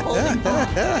to keep holding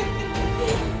back.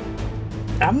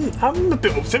 I'm a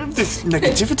bit upset with this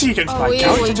negativity against Oh, my here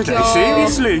character we today, go.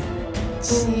 seriously. I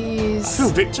Jeez. feel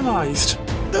victimised.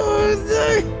 No.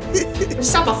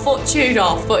 Just have my foot chewed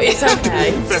off, but it's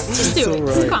okay. Just do It's it. all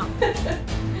Just right. come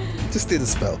on. Just do the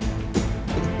spell.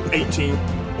 18,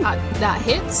 That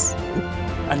hits.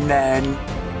 and then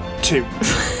 2.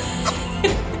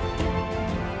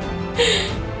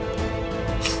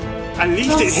 At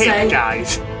least it hit,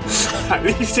 guys. At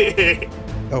least it hit.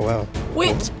 Oh wow.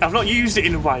 Which? I've not used it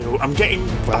in a while. I'm getting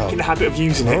back in the habit of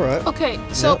using it. All right. Okay,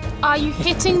 so are you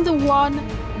hitting the one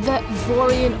that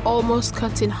Vorian almost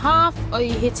cut in half, or are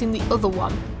you hitting the other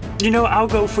one? You know, I'll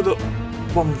go for the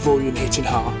one Vorian hit in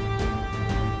half.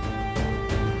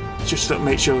 Just to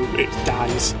make sure it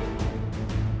dies.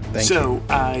 Thank So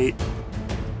I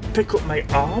pick up my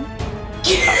arm.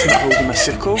 That's me holding my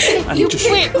sickle. And You just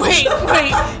wait.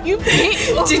 You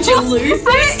pick up. Did you lose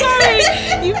I'm it? sorry.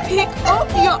 You pick up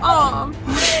your arm.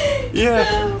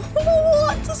 Yeah,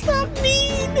 What does that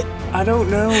mean? I don't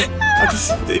know.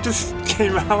 It just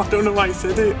came out. I don't know why I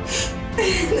said it.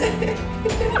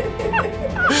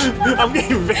 I'm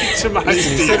getting victimised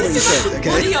Listen, you said what here. you said, okay?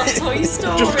 Bloody on Toy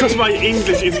Story. Just because my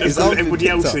English isn't as His good arm as everybody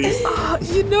been picked up.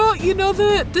 else's. You know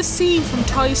the scene from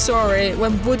Toy Story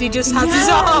when Buddy just has his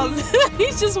arm.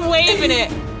 He's just waving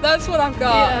it. That's what I've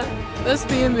got. Yeah. That's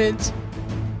the image.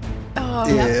 Oh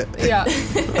Yeah. yeah.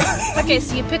 Okay,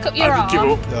 so you pick up your I can arm.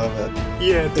 give up. Oh, man.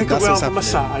 Yeah, pick up That's my arm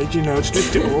what's from my happening. side, just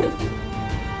lift it up.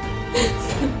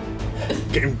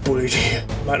 Getting bullied here.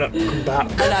 Might not come back.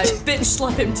 And I bitch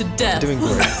slap him to death. Doing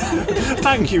great.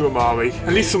 Thank you, Amari.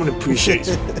 At least someone appreciates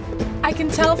me. I can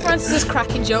tell Francis is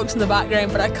cracking jokes in the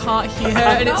background, but I can't hear her,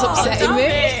 and it's upsetting me.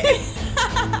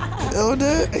 Oh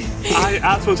no.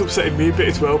 I suppose it's upsetting me a bit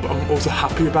as well, but I'm also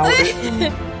happy about it.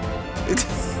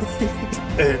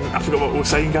 I forgot what we were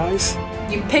saying, guys.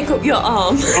 You pick up your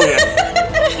arm. Oh yeah.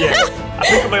 Yeah. I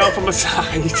pick up my arm from my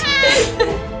side.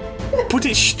 Put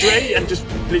it straight and just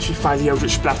literally fire the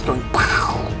Eldritch Blast going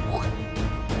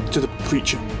to the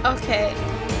creature. Okay,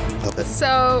 Love it.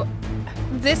 so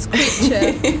this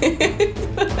creature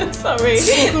Sorry.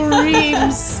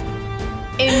 screams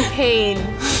in pain,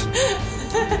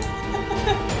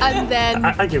 and then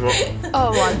I give up.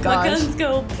 oh my My gosh. guns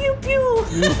go pew pew.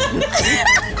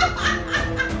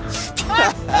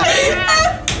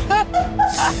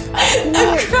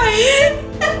 I'm crying.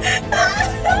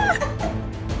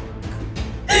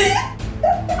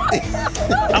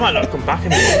 I might not come back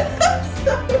anymore.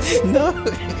 No.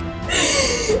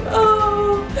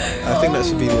 Oh. I think that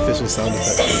should be the official sound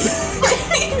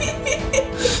effect.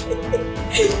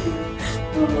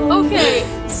 Okay,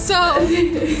 so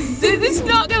this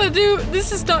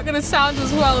is not gonna sound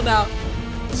as well now.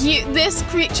 This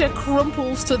creature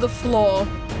crumples to the floor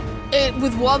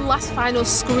with one last final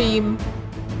scream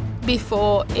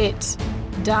before it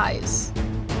dies.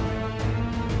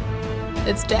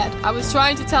 It's dead. I was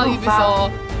trying to tell you before.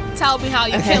 wow. Tell me how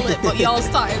you kill it, but y'all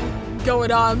started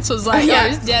going on, so I was like, Yeah.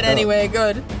 yeah, it's dead anyway,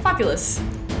 good. Fabulous.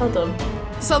 Well done.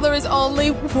 So there is only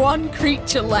one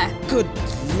creature left. Good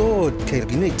lord,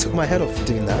 Caleb, you nearly took my head off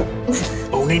doing that.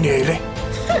 Only nearly.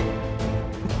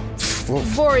 Whoa.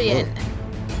 Vorian,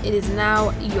 it is now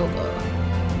your go.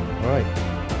 Alright.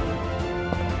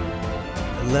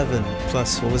 11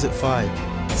 plus, what was it, 5?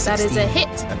 That is a 16.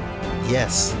 hit.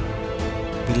 Yes.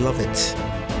 We love it.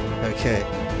 Okay.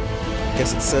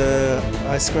 Guess it's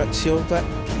I scratch your back,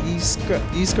 you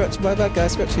scratch my back, I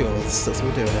scratch yours. That's what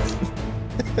we're doing now.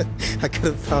 I could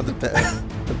have found a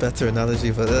better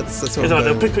analogy, but that's what I'm They'll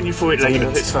going pick on you for it later,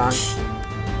 minute. it's fine.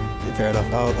 with. Fair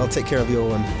enough. I'll take care of your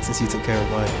one since you took care of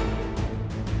mine.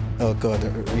 Oh god, I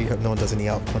really hope no one does any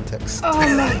out of context. Oh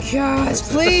my gosh,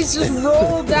 please just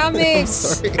roll I'm damage.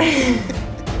 sorry.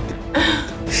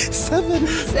 7.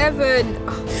 7.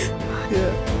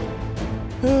 Yeah.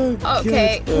 Oh,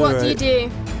 Okay, God. what do you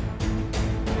do?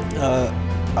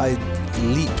 I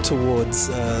leap towards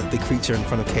the creature in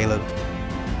front of Caleb,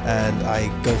 and I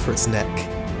go for its neck.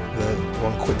 The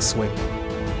one quick swing.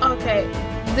 Okay,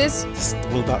 this Just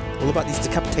all about these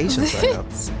decapitations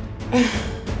right now.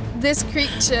 this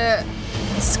creature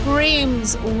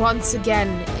screams once again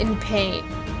in pain,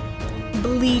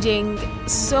 bleeding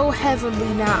so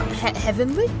heavily now.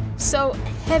 Heavenly? So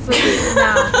heavily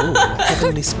now. Ooh,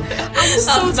 heavenly scream. I'm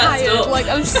so That's messed tired. up. Like,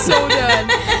 I'm so done.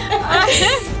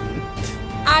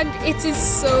 And it is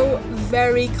so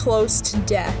very close to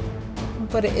death,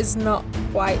 but it is not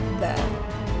quite there.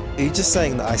 Are you just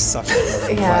saying that I suck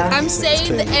at Yeah. fighting I'm these things,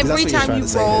 saying that clearly? every That's what you're time trying you to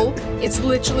say roll, then. it's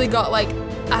literally got like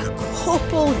a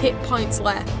couple hit points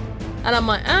left. And I'm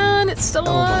like, and it's still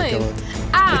Oh my alive.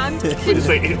 god. And, It's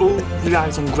like, it all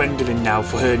relies on Gwendolyn now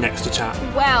for her next attack.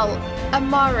 well,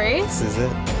 Amari This is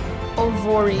it. or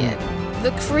Vorian,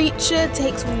 the creature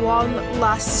takes one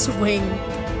last swing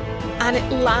and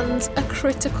it lands a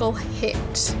critical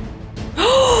hit.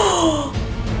 What?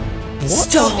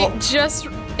 Stop. It just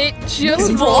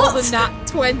What? rolled a nat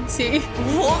 20.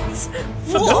 What?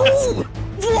 What?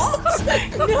 What?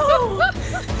 No.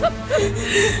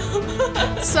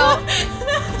 So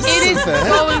it is Fair.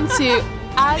 going to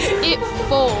as it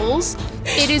falls,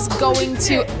 it is going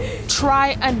to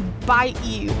try and bite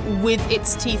you with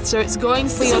its teeth. So it's going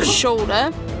for your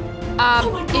shoulder.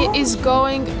 It is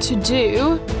going to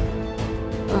do...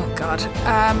 Oh, God.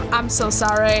 I'm so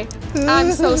sorry.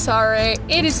 I'm so sorry.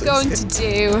 It is going to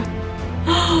do...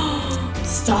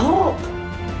 Stop.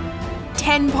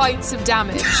 10 points of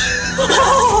damage.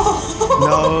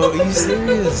 No, are you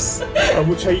serious? How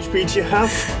much HP do you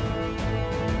have?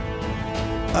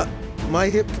 My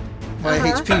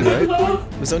HP,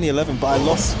 right, was only 11, but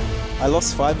I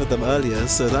lost 5 of them earlier,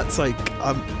 so that's like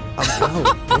I'm out.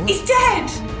 What? He's dead.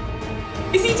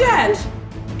 Is he dead?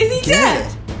 Is he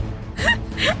dead?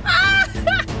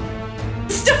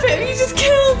 Stop it! You just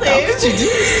killed him. How could you do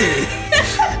this to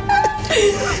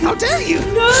me? How dare you?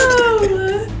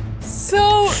 No.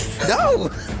 So, No!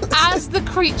 as the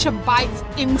creature bites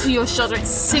into your shoulder, it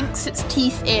sinks its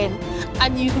teeth in,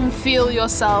 and you can feel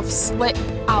yourself slip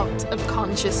out of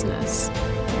consciousness.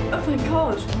 Oh my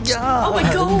god. Oh my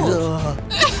God.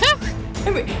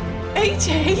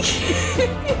 AJ.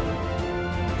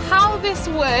 How this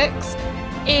works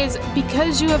is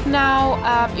because you have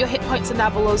now, your hit points are now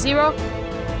below 0,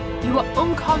 you are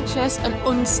unconscious and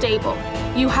unstable.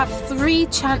 You have 3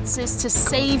 chances to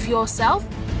save yourself.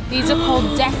 These are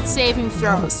called death saving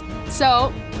throws.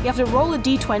 So you have to roll a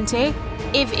d20.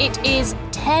 If it is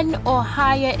 10 or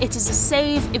higher, it is a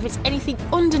save. If it's anything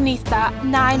underneath that,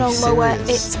 9 or lower, serious?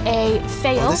 it's a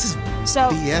fail. Oh, this is So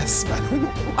BS, man.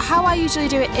 how I usually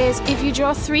do it is if you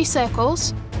draw 3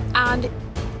 circles, and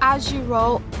as you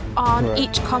roll on Right.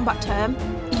 each combat term,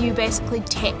 you basically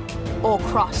tick or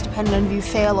cross depending on if you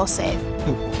fail or save.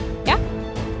 Yeah?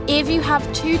 If you have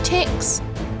 2 ticks,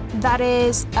 that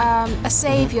is a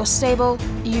save, you're stable,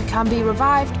 you can be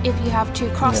revived. If you have 2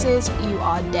 crosses, you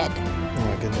are dead. Oh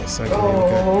my goodness, okay,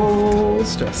 okay.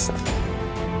 Stress.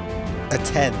 A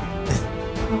 10.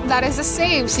 That is a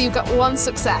save, so you've got 1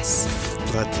 success.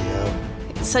 Bloody hell.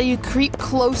 So you creep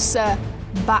closer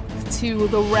back to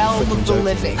the realm Fucking of the joking.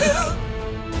 living.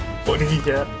 What did you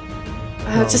get?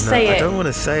 I'll just say I it. don't want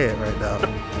to say it right now.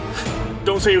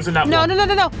 Don't say it was in that No.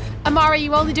 one. Amara,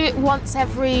 you only do it once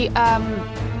every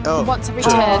once every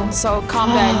turn, so calm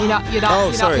down. You're not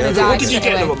Oh, sorry, gonna okay. die What did you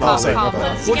straight get, away. Amara? Sorry, Calm my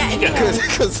down. bad. What did you get?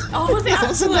 Because Oh, was it I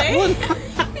was in that actually?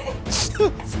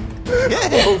 one. Yeah,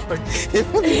 Oh my it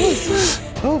really was.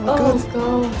 Oh my Oh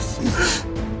god.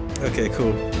 gosh. Okay,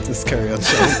 cool. Just carry on,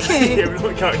 shall we? Yeah,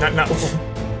 we're not counting that one.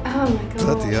 Oh my god.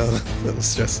 Bloody hell, that was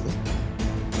stressful.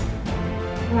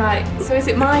 Right. So is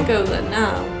it my go then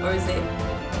now, or is it?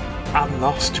 I'm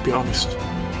lost, to be honest.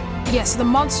 Yeah, so the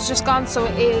monster's just gone, so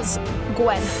it is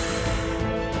Gwen.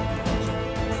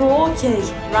 Porky.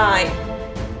 Right.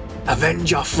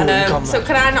 Avenge our fallen comrade. So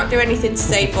can I not do anything to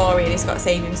save Vorian? He's got to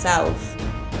save himself.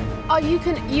 Oh, you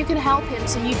can help him,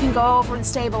 so you can go over and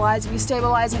stabilize. If you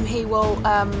stabilize him, he will.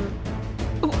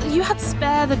 You had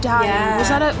spare the dying. Yeah.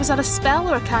 Was that a spell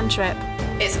or a cantrip?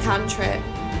 It's a cantrip.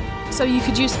 So you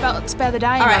could use spare the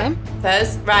dying All on right. him.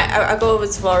 First, right. I go over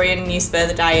to Vorian and you spare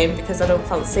the dying because I don't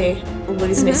fancy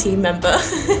losing a team member.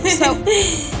 So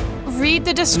read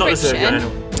the Not deserved, yeah, I description.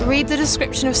 know. Read the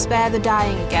description of spare the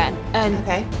dying again, and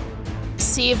Okay.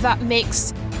 see if that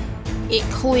makes it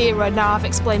clearer. Now I've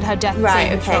explained how death Right,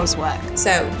 saving okay. throws work.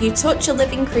 So, you touch a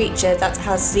living creature that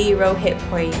has 0 hit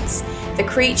points. The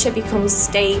creature becomes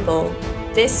stable.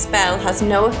 This spell has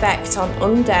no effect on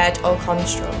undead or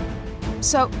construct.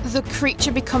 So the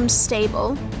creature becomes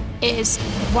stable is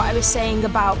what I was saying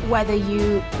about whether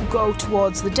you go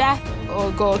towards the death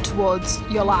or go towards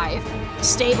your life.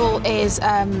 Stable is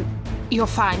you're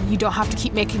fine. You don't have to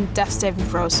keep making death saving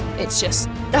throws. It's just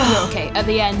you're okay. At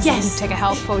the end, you Yes. can take a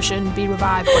health potion, be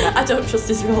revived, whatever. I don't trust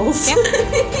his rolls. Yeah.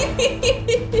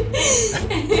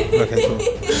 Okay, cool.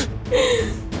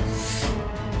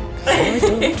 I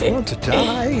don't want to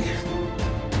die.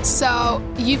 So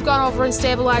you've gone over and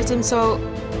stabilized him. So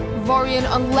Vorian,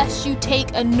 unless you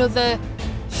take another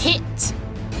hit,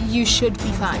 you should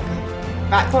be fine.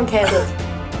 Right, come on, Caleb.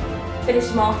 Finish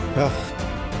him off.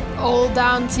 Oh, All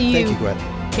down to you, thank you,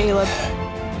 Gwen. Caleb.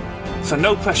 So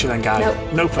no pressure then, guys.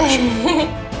 Nope. No pressure.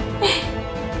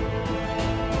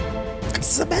 This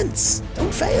is immense.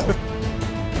 Don't fail.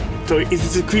 So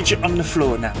is the creature on the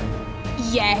floor now?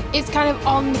 Yeah, it's kind of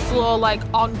on the floor, like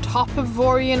on top of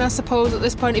Vorian, I suppose, at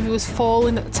this point, if he was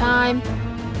falling at the time.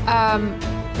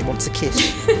 He wants a kiss.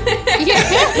 Yeah.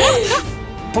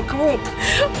 Fuck her up.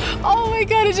 Oh my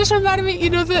god, it just reminded me,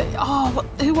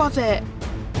 who was it?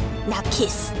 Now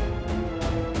kiss.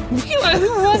 Who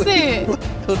was it?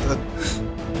 Hold on.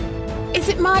 Is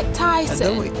it Mike I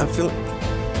Tyson? know. I feel.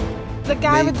 The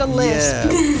guy with the lisp.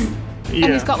 Yeah. Yeah.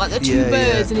 And he's got like the 2 Yeah, birds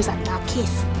yeah. and he's like, now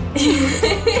kiss.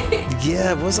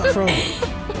 Yeah, what's that from?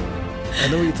 I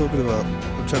know what you're talking about.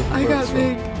 I'm trying to I think where can't it's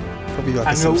think. from. Probably like a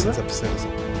Hangover? Simpsons episode or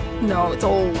something. No, it's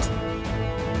old.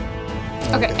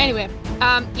 Okay, anyway.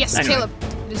 Yes, Anyway. Caleb,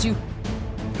 it is you.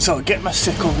 So I get my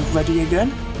sickle ready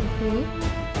again.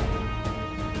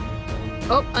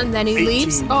 Oh, and then he 18.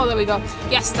 leaves. Oh, there we go.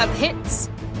 Yes, that hits.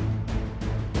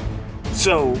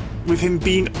 So, with him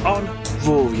being on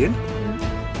Vorian,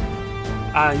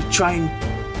 I try and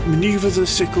manoeuvre the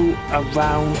sickle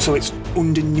around so it's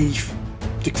underneath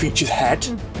the creature's head.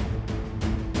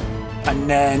 And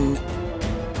then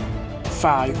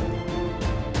fire.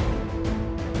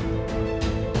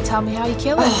 Tell me how you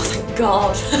kill it. Oh, thank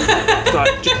God.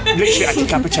 Like, literally, I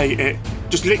decapitate it.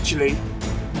 Just literally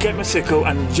get my sickle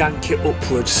and yank it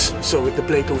upwards so that the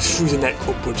blade goes through the neck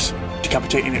upwards,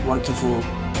 decapitating it once and for all.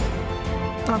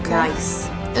 Okay. Nice.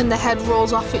 And the head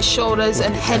rolls off its shoulders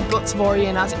and headbutts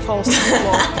Vorian as it falls to the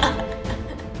floor.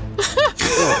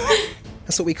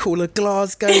 That's what we call a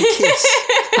Glasgow kiss.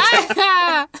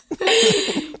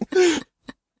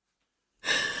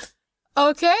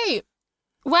 Okay.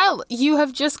 Well, you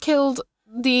have just killed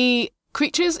the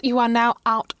creatures. You are now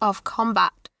out of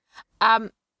combat.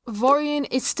 Vorian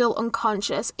is still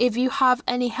unconscious. If you have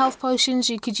any health potions,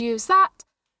 you could use that.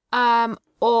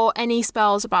 Or any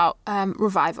spells about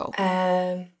revival.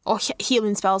 Or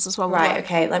healing spells as well. would Right, work.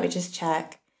 okay, let me just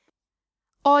check.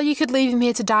 Or you could leave him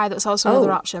here to die. That's also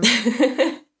another option.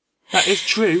 That is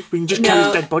true. We can just carry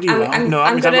his dead body around. I'm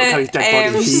not gonna, carry his dead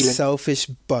body. You Healing. selfish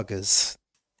buggers.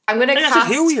 I'm going to I have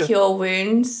to heal cast you. Cure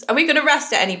Wounds. Are we going to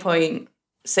rest at any point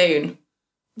soon?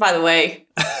 By the way.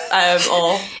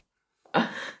 Or...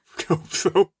 Hope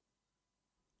so.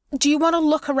 Do you want to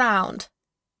look around?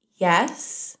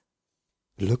 Yes.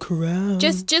 Look around.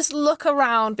 Just look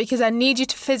around because I need you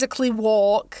to physically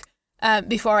walk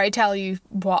before I tell you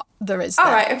what there is there.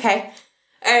 All right, okay.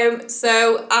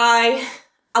 So I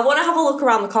want to have a look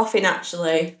around the coffin,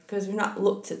 actually, because we've not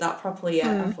looked at that properly yet,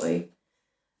 have we?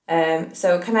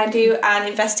 So can I do an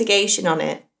investigation on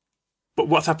it? But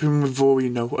what's happening with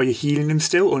Vorian though? Are you healing him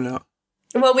still or not?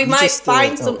 Well, we might just,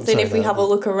 find oh, something sorry, if we no. have a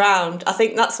look around. I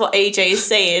think that's what AJ is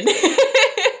saying.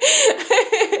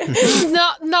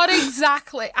 Not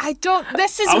exactly. I don't.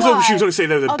 This is I was why. hoping she was going to say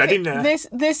there was a bed Okay, in there.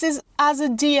 This is, as a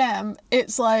DM,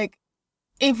 it's like,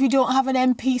 if you don't have an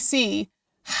NPC,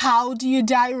 how do you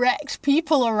direct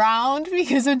people around?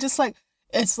 Because I'm just like,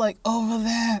 it's like, over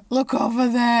there, look over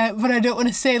there, but I don't want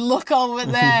to say, look over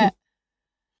there.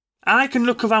 I can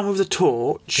look around with the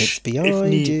torch It's if behind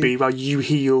need you. be while you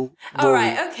heal Vorian. All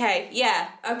right, okay, yeah,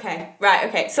 okay, right,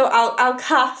 okay. So I'll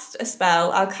cast a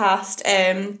spell. I'll cast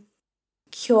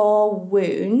Cure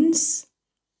Wounds.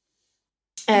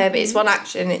 It's one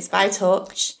action. It's by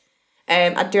touch.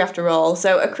 I do have to roll.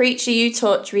 So a creature you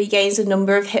touch regains a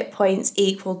number of hit points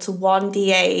equal to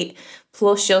 1d8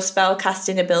 plus your spell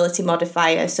casting ability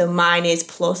modifier. So mine is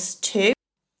 +2.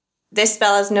 This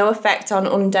spell has no effect on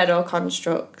undead or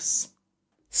constructs.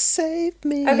 Save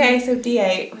me. Okay, so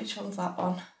d8. Which one's that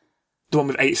one? The one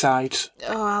with 8 sides.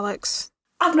 Oh, Alex.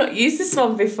 I've not used this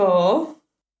one before.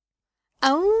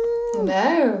 Oh.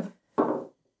 No.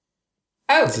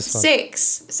 Oh, Is this one?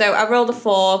 6. So I rolled a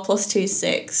 4 plus 2 is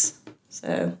 6.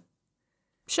 So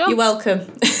Sure. you're welcome.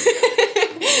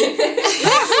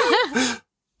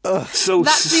 So,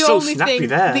 That's the so only snappy thing.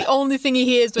 there. The only thing he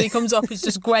hears when he comes up is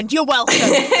just Gwen. You're welcome.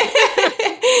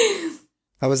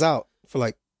 I was out for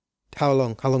like, how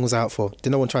long? How long was I out for? Did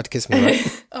no one try to kiss me,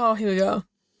 right? Oh, here we go.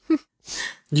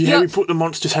 You Yeah. we put the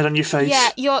monster's head on your face.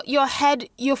 Yeah,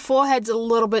 your forehead's a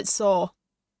little bit sore.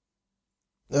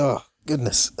 Oh,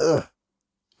 goodness. Ugh.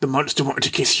 The monster wanted to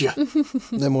kiss you.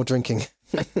 No more drinking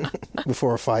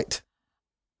before a fight.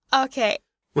 Okay.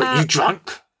 Wait, you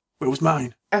drank? Where was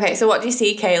mine? Okay, so what do you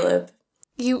see, Caleb?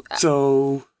 You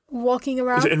So, walking is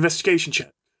around? it an investigation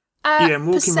check? Yeah, I'm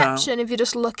walking around. Perception if you're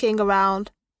just looking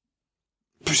around.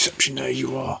 Perception, there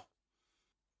you are.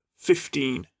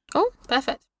 15. Oh,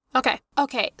 perfect.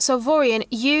 Okay, so Vorian,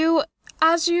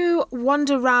 as you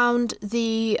wander around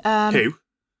the... Who?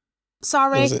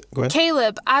 Sorry, Was it Gwen?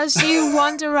 Caleb, as you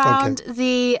wander around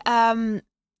the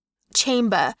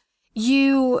chamber,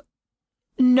 you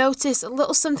notice a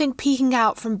little something peeking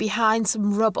out from behind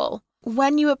some rubble.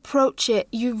 When you approach it,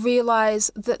 you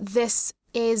realise that this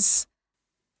is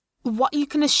what you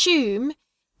can assume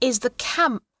is the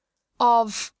camp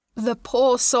of the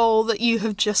poor soul that you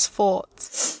have just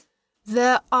fought.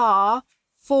 There are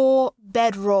 4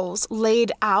 bedrolls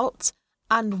laid out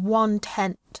and 1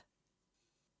 tent.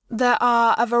 There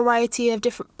are a variety of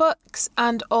different books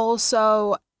and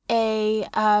also a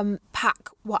pack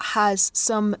what has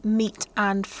some meat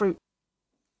and fruit.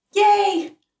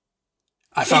 Yay!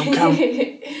 I found camp.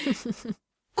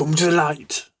 Come to the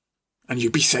light, and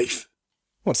you'll be safe.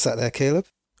 What's that there, Caleb?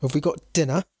 Have we got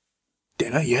dinner?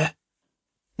 Dinner, yeah.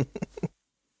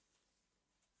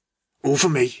 All for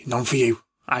me, none for you.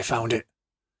 I found it.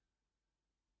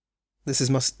 This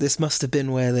must have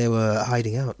been where they were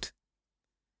hiding out.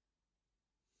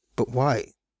 But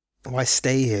why? Why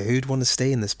stay here? Who'd want to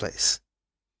stay in this place?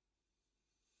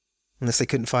 Unless they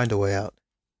couldn't find a way out.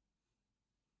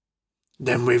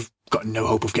 Then we've got no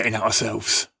hope of getting out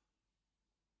ourselves.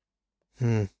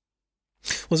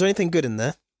 Was there anything good in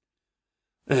there?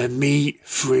 Meat,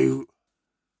 fruit.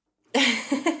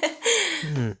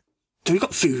 Hmm. So we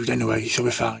got food anyway, so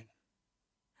we're fine.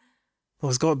 Well,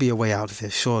 there's got to be a way out of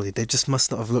here, surely. They just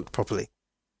must not have looked properly.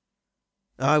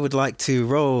 I would like to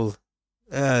roll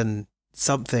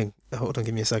something. Hold on,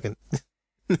 give me a second.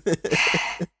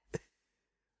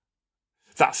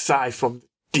 That sigh from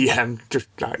DM, just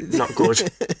like, not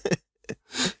good.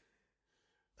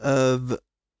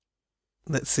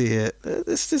 Let's see here.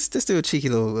 Let's just do a cheeky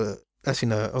little... actually,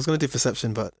 no. I was going to do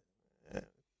perception, but...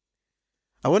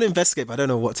 I want to investigate, but I don't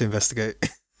know what to investigate.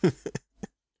 I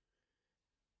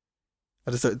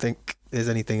just don't think there's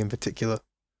anything in particular.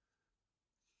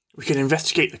 We can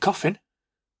investigate the coffin.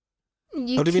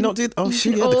 Did we not do... Oh, you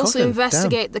shoot, can yeah, the also coffin.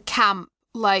 investigate the camp.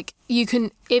 Like, you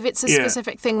can... If it's a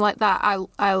specific thing like that,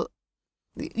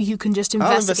 you can just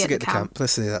I'll investigate the camp.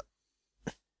 Let's see that.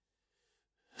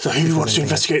 So who wants to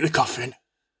investigate the coffin?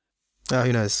 Oh,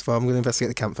 who knows? Well, I'm going to investigate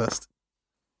the camp first.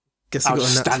 Guess I'll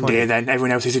just stand here then.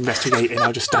 Everyone else is investigating.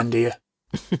 I'll just stand here.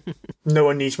 No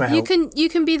one needs my help. You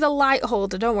can be the light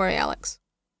holder. Don't worry, Alex.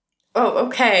 Oh,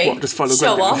 okay. What, just follow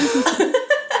Show Gwendolyn? off.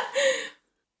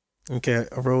 Okay,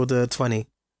 I rolled a 20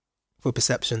 for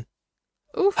perception.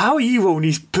 Oof. How are you rolling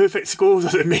these perfect scores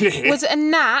at the minute? Was it a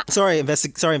nat? Sorry,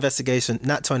 investigation.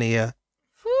 Nat 20, yeah.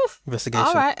 Oof. Investigation.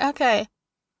 All right, okay.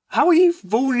 How are you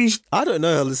rolling these? I don't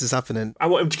know how this is happening. I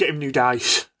want him to get him new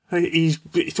dice. He's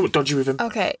somewhat dodgy with him.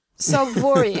 Okay, so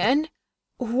Vorian,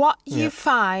 what you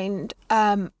find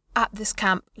at this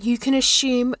camp, you can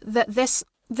assume that this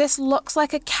looks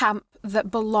like a camp that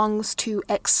belongs to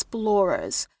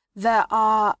explorers. There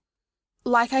are,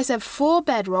 like I said, 4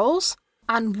 bedrolls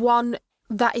and one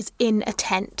that is in a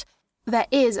tent. There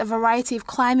is a variety of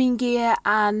climbing gear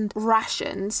and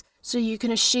rations, so you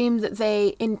can assume that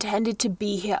they intended to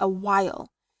be here a while.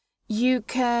 You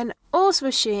can also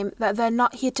assume that they're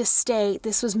not here to stay.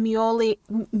 This was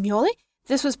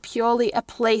This was purely a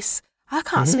place... I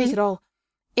can't speak at all.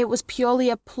 It was purely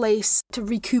a place to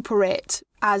recuperate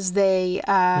as they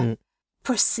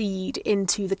proceed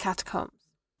into the catacombs.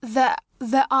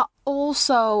 There are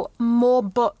also more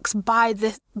books by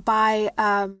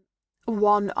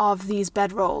one of these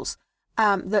bedrolls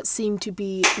that seem to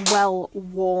be well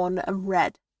worn and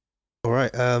read. All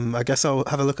right, I guess I'll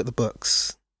have a look at the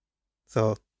books.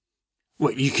 So,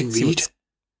 What, you can read?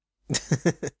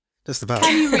 just about.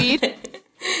 Can you read?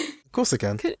 Of course I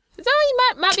can. No, you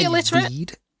might be illiterate.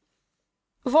 Read?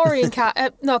 Vorian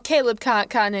can't. No, Caleb can't,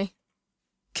 can he?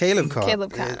 Caleb can't.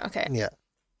 Caleb can't, okay. Yeah.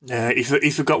 Nah,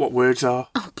 he forgot what words are.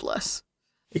 Oh, bless.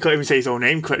 He can't even say his own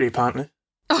name correctly, apparently.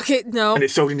 Okay, no. And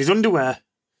it's sold in his underwear.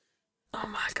 Oh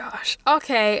my gosh.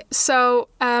 Okay, so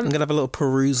I'm gonna have a little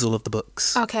perusal of the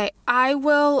books. okay, I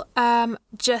will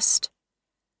just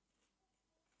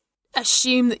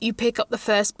assume that you pick up the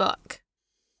first book.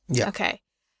 Yeah. Okay.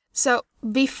 So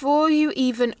before you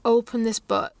even open this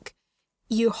book,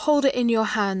 you hold it in your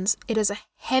hands. It is a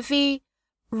heavy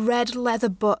red leather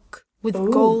book with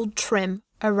gold trim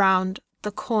around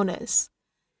the corners.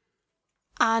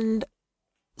 And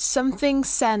something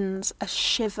sends a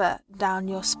shiver down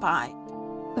your spine.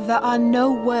 There are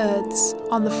no words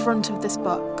on the front of this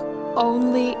book,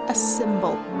 only a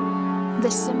symbol. The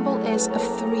symbol is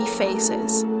of 3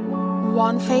 faces.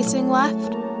 One facing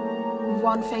left,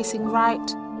 one facing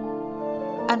right,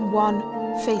 and one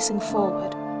facing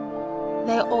forward.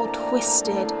 They're all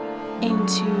twisted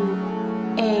into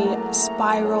a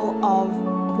spiral of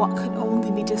what can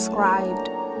only be described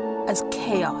as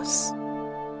chaos.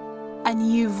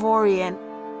 And you, Vorian,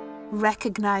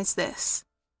 recognize this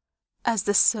as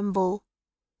the symbol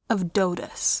of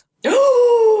Dodus.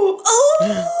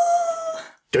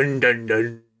 Dun dun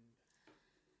dun.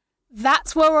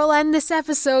 That's where we'll end this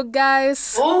episode,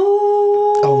 guys.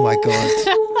 Oh my god.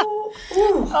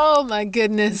 Oh my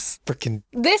goodness. Freaking.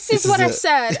 This is what I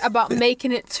said about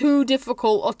making it too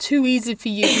difficult or too easy for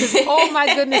you. Because, oh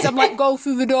my goodness, I'm like, go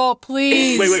through the door,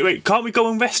 please. Wait. Can't we go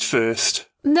and rest first?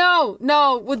 No,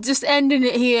 we're just ending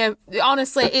it here.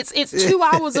 Honestly, it's 2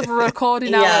 hours of a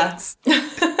recording, Alex.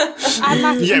 And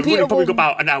my Yeah, we've computer probably will... got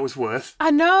about an hour's worth.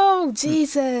 I know,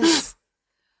 Jesus.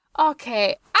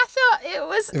 Okay, I thought it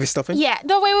was. Are we stopping? Yeah.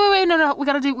 No, wait. No. We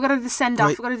gotta do the send off.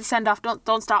 Wait. We gotta do the send off.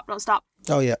 Don't stop.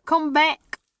 Oh, yeah. Come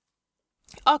back.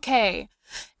 Okay.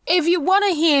 If you want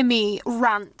to hear me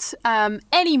rant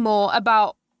any more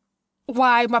about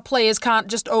why my players can't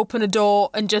just open a door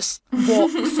and just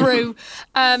walk through,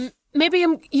 maybe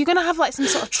you're going to have like some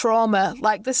sort of trauma.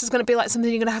 Like this is going to be like something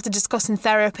you're going to have to discuss in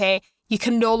therapy. You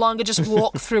can no longer just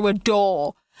walk through a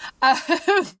door.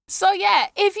 So yeah,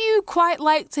 if you quite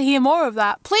like to hear more of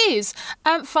that, please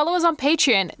follow us on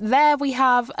Patreon. There we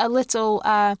have a little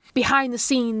behind the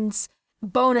scenes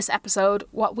bonus episode,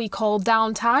 what we call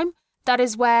Downtime. That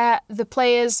is where the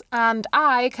players and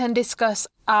I can discuss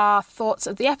our thoughts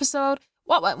of the episode,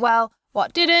 what went well,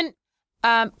 what didn't,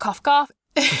 cough cough,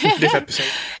 This episode.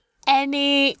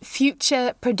 any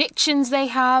future predictions they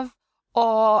have,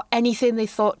 or anything they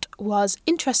thought was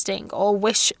interesting or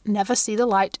wish never see the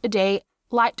light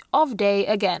of day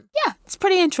again. Yeah, it's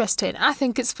pretty interesting. I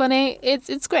think it's funny.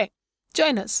 It's great.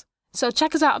 Join us. So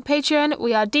check us out on Patreon.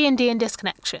 We are D&D and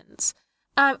Disconnections.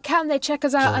 Can they check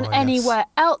us out on anywhere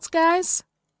else, guys?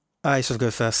 I shall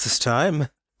go first this time.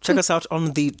 Check us out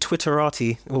on the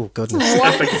Twitterati. Oh, goodness.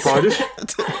 I beg your pardon.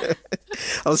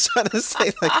 I was trying to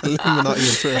say like Illuminati on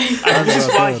Twitter. And this is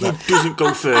why he doesn't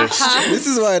go first. This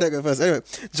is why I don't go first. Anyway,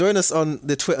 join us on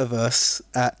the Twitterverse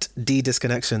at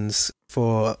ddisconnections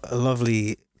for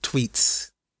lovely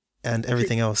tweets and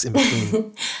everything else in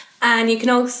between. And you can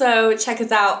also check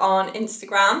us out on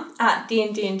Instagram at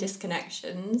D&D and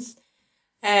Disconnections.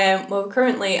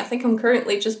 I think I'm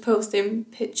currently just posting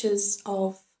pictures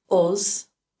of us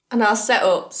and our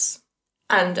setups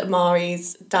and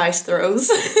Amari's dice throws.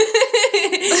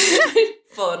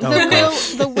 Fun.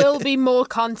 Oh, There will be more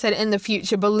content in the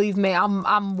future. Believe me,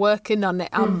 I'm working on it.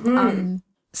 I'm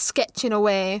sketching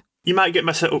away. You might get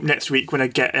my setup next week when I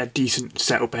get a decent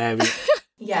setup area.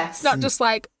 Yes. It's not just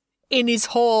like in his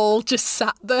hall, just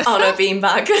sat there. On a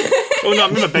beanbag. Oh no,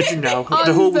 I'm in my bedroom now.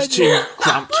 The hall was too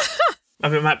cramped. I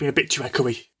mean, it might be a bit too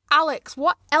echoey. Alex,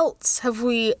 what else have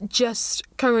we just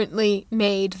currently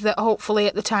made that hopefully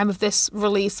at the time of this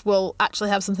release will actually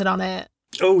have something on it?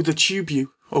 Oh, the TubeU.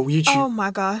 Oh, YouTube. Oh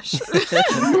my gosh.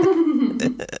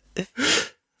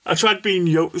 I tried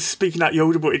speaking out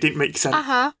Yoda, but it didn't make sense.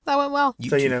 That went well. YouTube,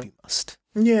 So, you know. you must.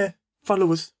 Yeah,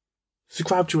 follow us.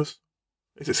 Subscribe to us.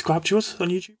 Is it subscribe to us on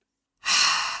YouTube?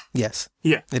 Yes.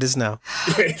 Yeah. It is now.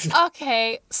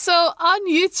 Okay, so on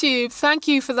YouTube, thank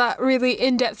you for that really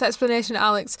in-depth explanation,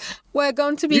 Alex. We're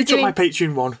going to be You took doing... my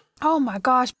Patreon one. Oh my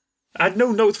gosh. I had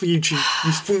no notes for YouTube.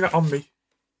 You sprung that on me.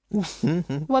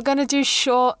 We're going to do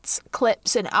shorts,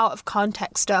 clips, and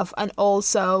out-of-context stuff, and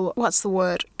also,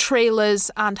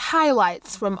 trailers and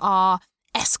highlights from our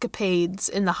escapades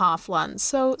in the Halflands.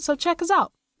 So check us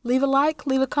out. Leave a like,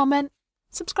 leave a comment,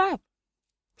 subscribe.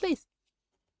 Please.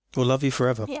 We'll love you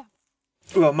forever. Yeah.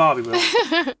 Well, Marley will.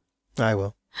 I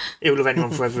will. He'll love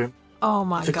anyone forever. Oh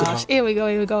my It's a good gosh. one. Here we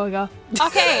go.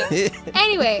 Okay.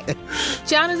 Anyway,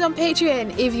 join us on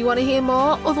Patreon if you want to hear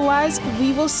more. Otherwise,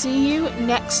 we will see you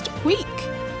next week.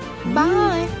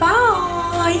 Bye.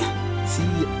 Bye. See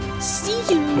ya.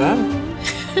 See you. Bye.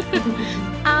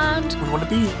 And, We want to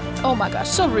be. oh my gosh,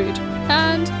 so rude.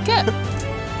 And go.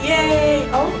 Yay.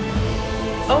 Oh.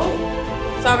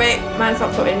 Sorry, mine's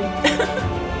not putting.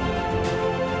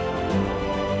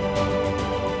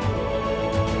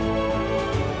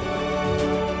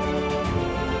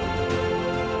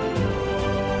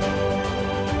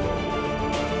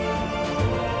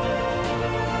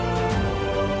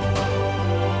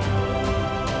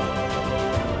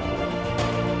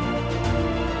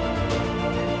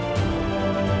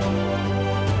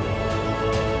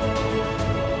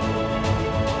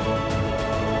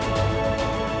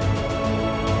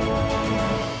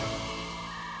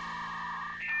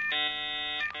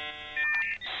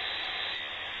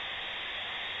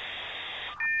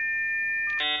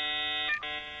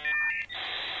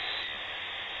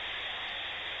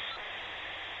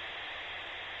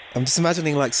 I'm just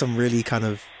imagining like some really kind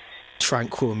of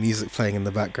tranquil music playing in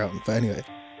the background. But anyway,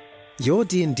 your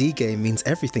D&D game means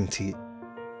everything to you.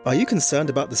 Are you concerned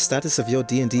about the status of your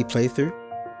D&D playthrough?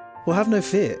 Well, have no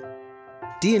fear.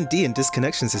 D&D and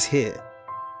Disconnections is here.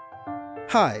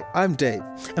 Hi, I'm Dave,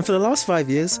 and for the last 5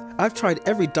 years, I've tried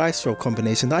every dice roll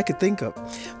combination that I could think of,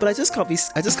 but I just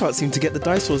can't seem to get the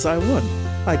dice rolls I want.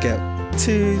 I get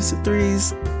 2s,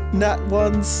 3s, nat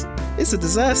 1s. It's a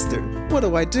disaster. What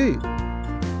do I do?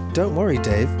 Don't worry,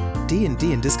 Dave.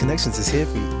 D&D and Disconnections is here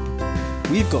for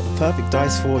you. We've got the perfect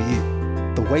dice for you.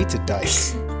 The weighted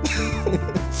dice.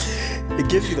 It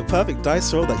gives you the perfect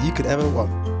dice roll that you could ever want.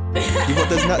 You want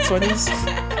those nat 20s?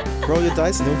 Roll your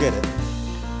dice and you'll get it.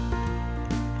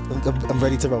 I'm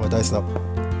ready to roll my dice now.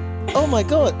 Oh my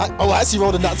god! I actually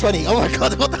rolled a nat 20. Oh my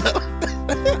god! What the hell?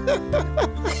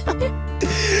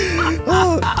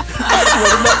 Oh, I actually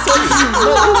rolled a nat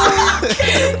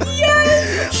 20.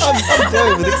 Yes! I'm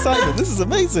glowing with excitement. This is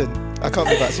amazing. I can't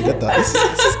believe I actually did that. This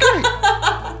is great.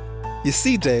 You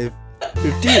see, Dave,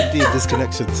 with D&D and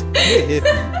Disconnections, we're here for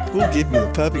you. We'll give you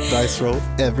the perfect dice roll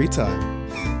every time.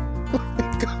 Oh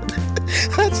my god!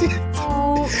 Actually,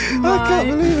 I can't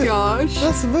believe it. Gosh.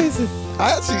 That's amazing.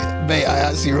 I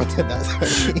actually rolled a nat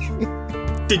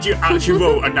 20. Did you actually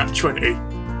roll a nat 20?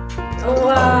 Oh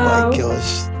wow! Oh my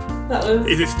gosh. That was.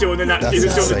 Is it still in the nat? That's Is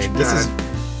it still in insane. the? This is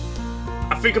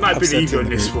I think I might believe you on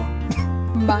this upsetting.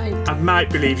 one. Mind. I might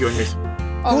believe you on this.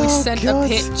 Oh, we Oh, sent God. a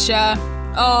picture.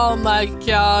 Oh my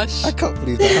gosh. I can't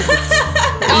believe that happened.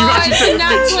 Oh, actually it's a sent a nat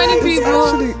picture. 20 It's people.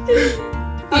 actually,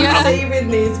 I'm Yeah. saving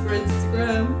these for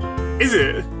Instagram. Is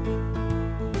it?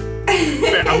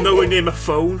 But I'm nowhere near my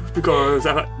phone because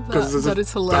there's that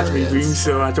is a battery hilarious. ring,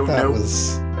 so I don't that know.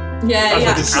 was. Yeah, he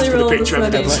I've just actually asked for the rolled a picture of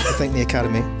I'd 20. like to thank the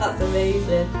Academy That's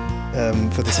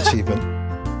amazing. for this achievement.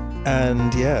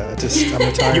 And yeah, I'm You're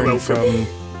retiring welcome.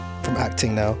 from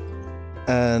acting now,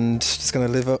 and just gonna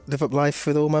live up life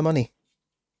with all my money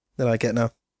that I get now.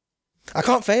 I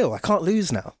can't fail. I can't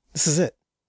lose now. This is it.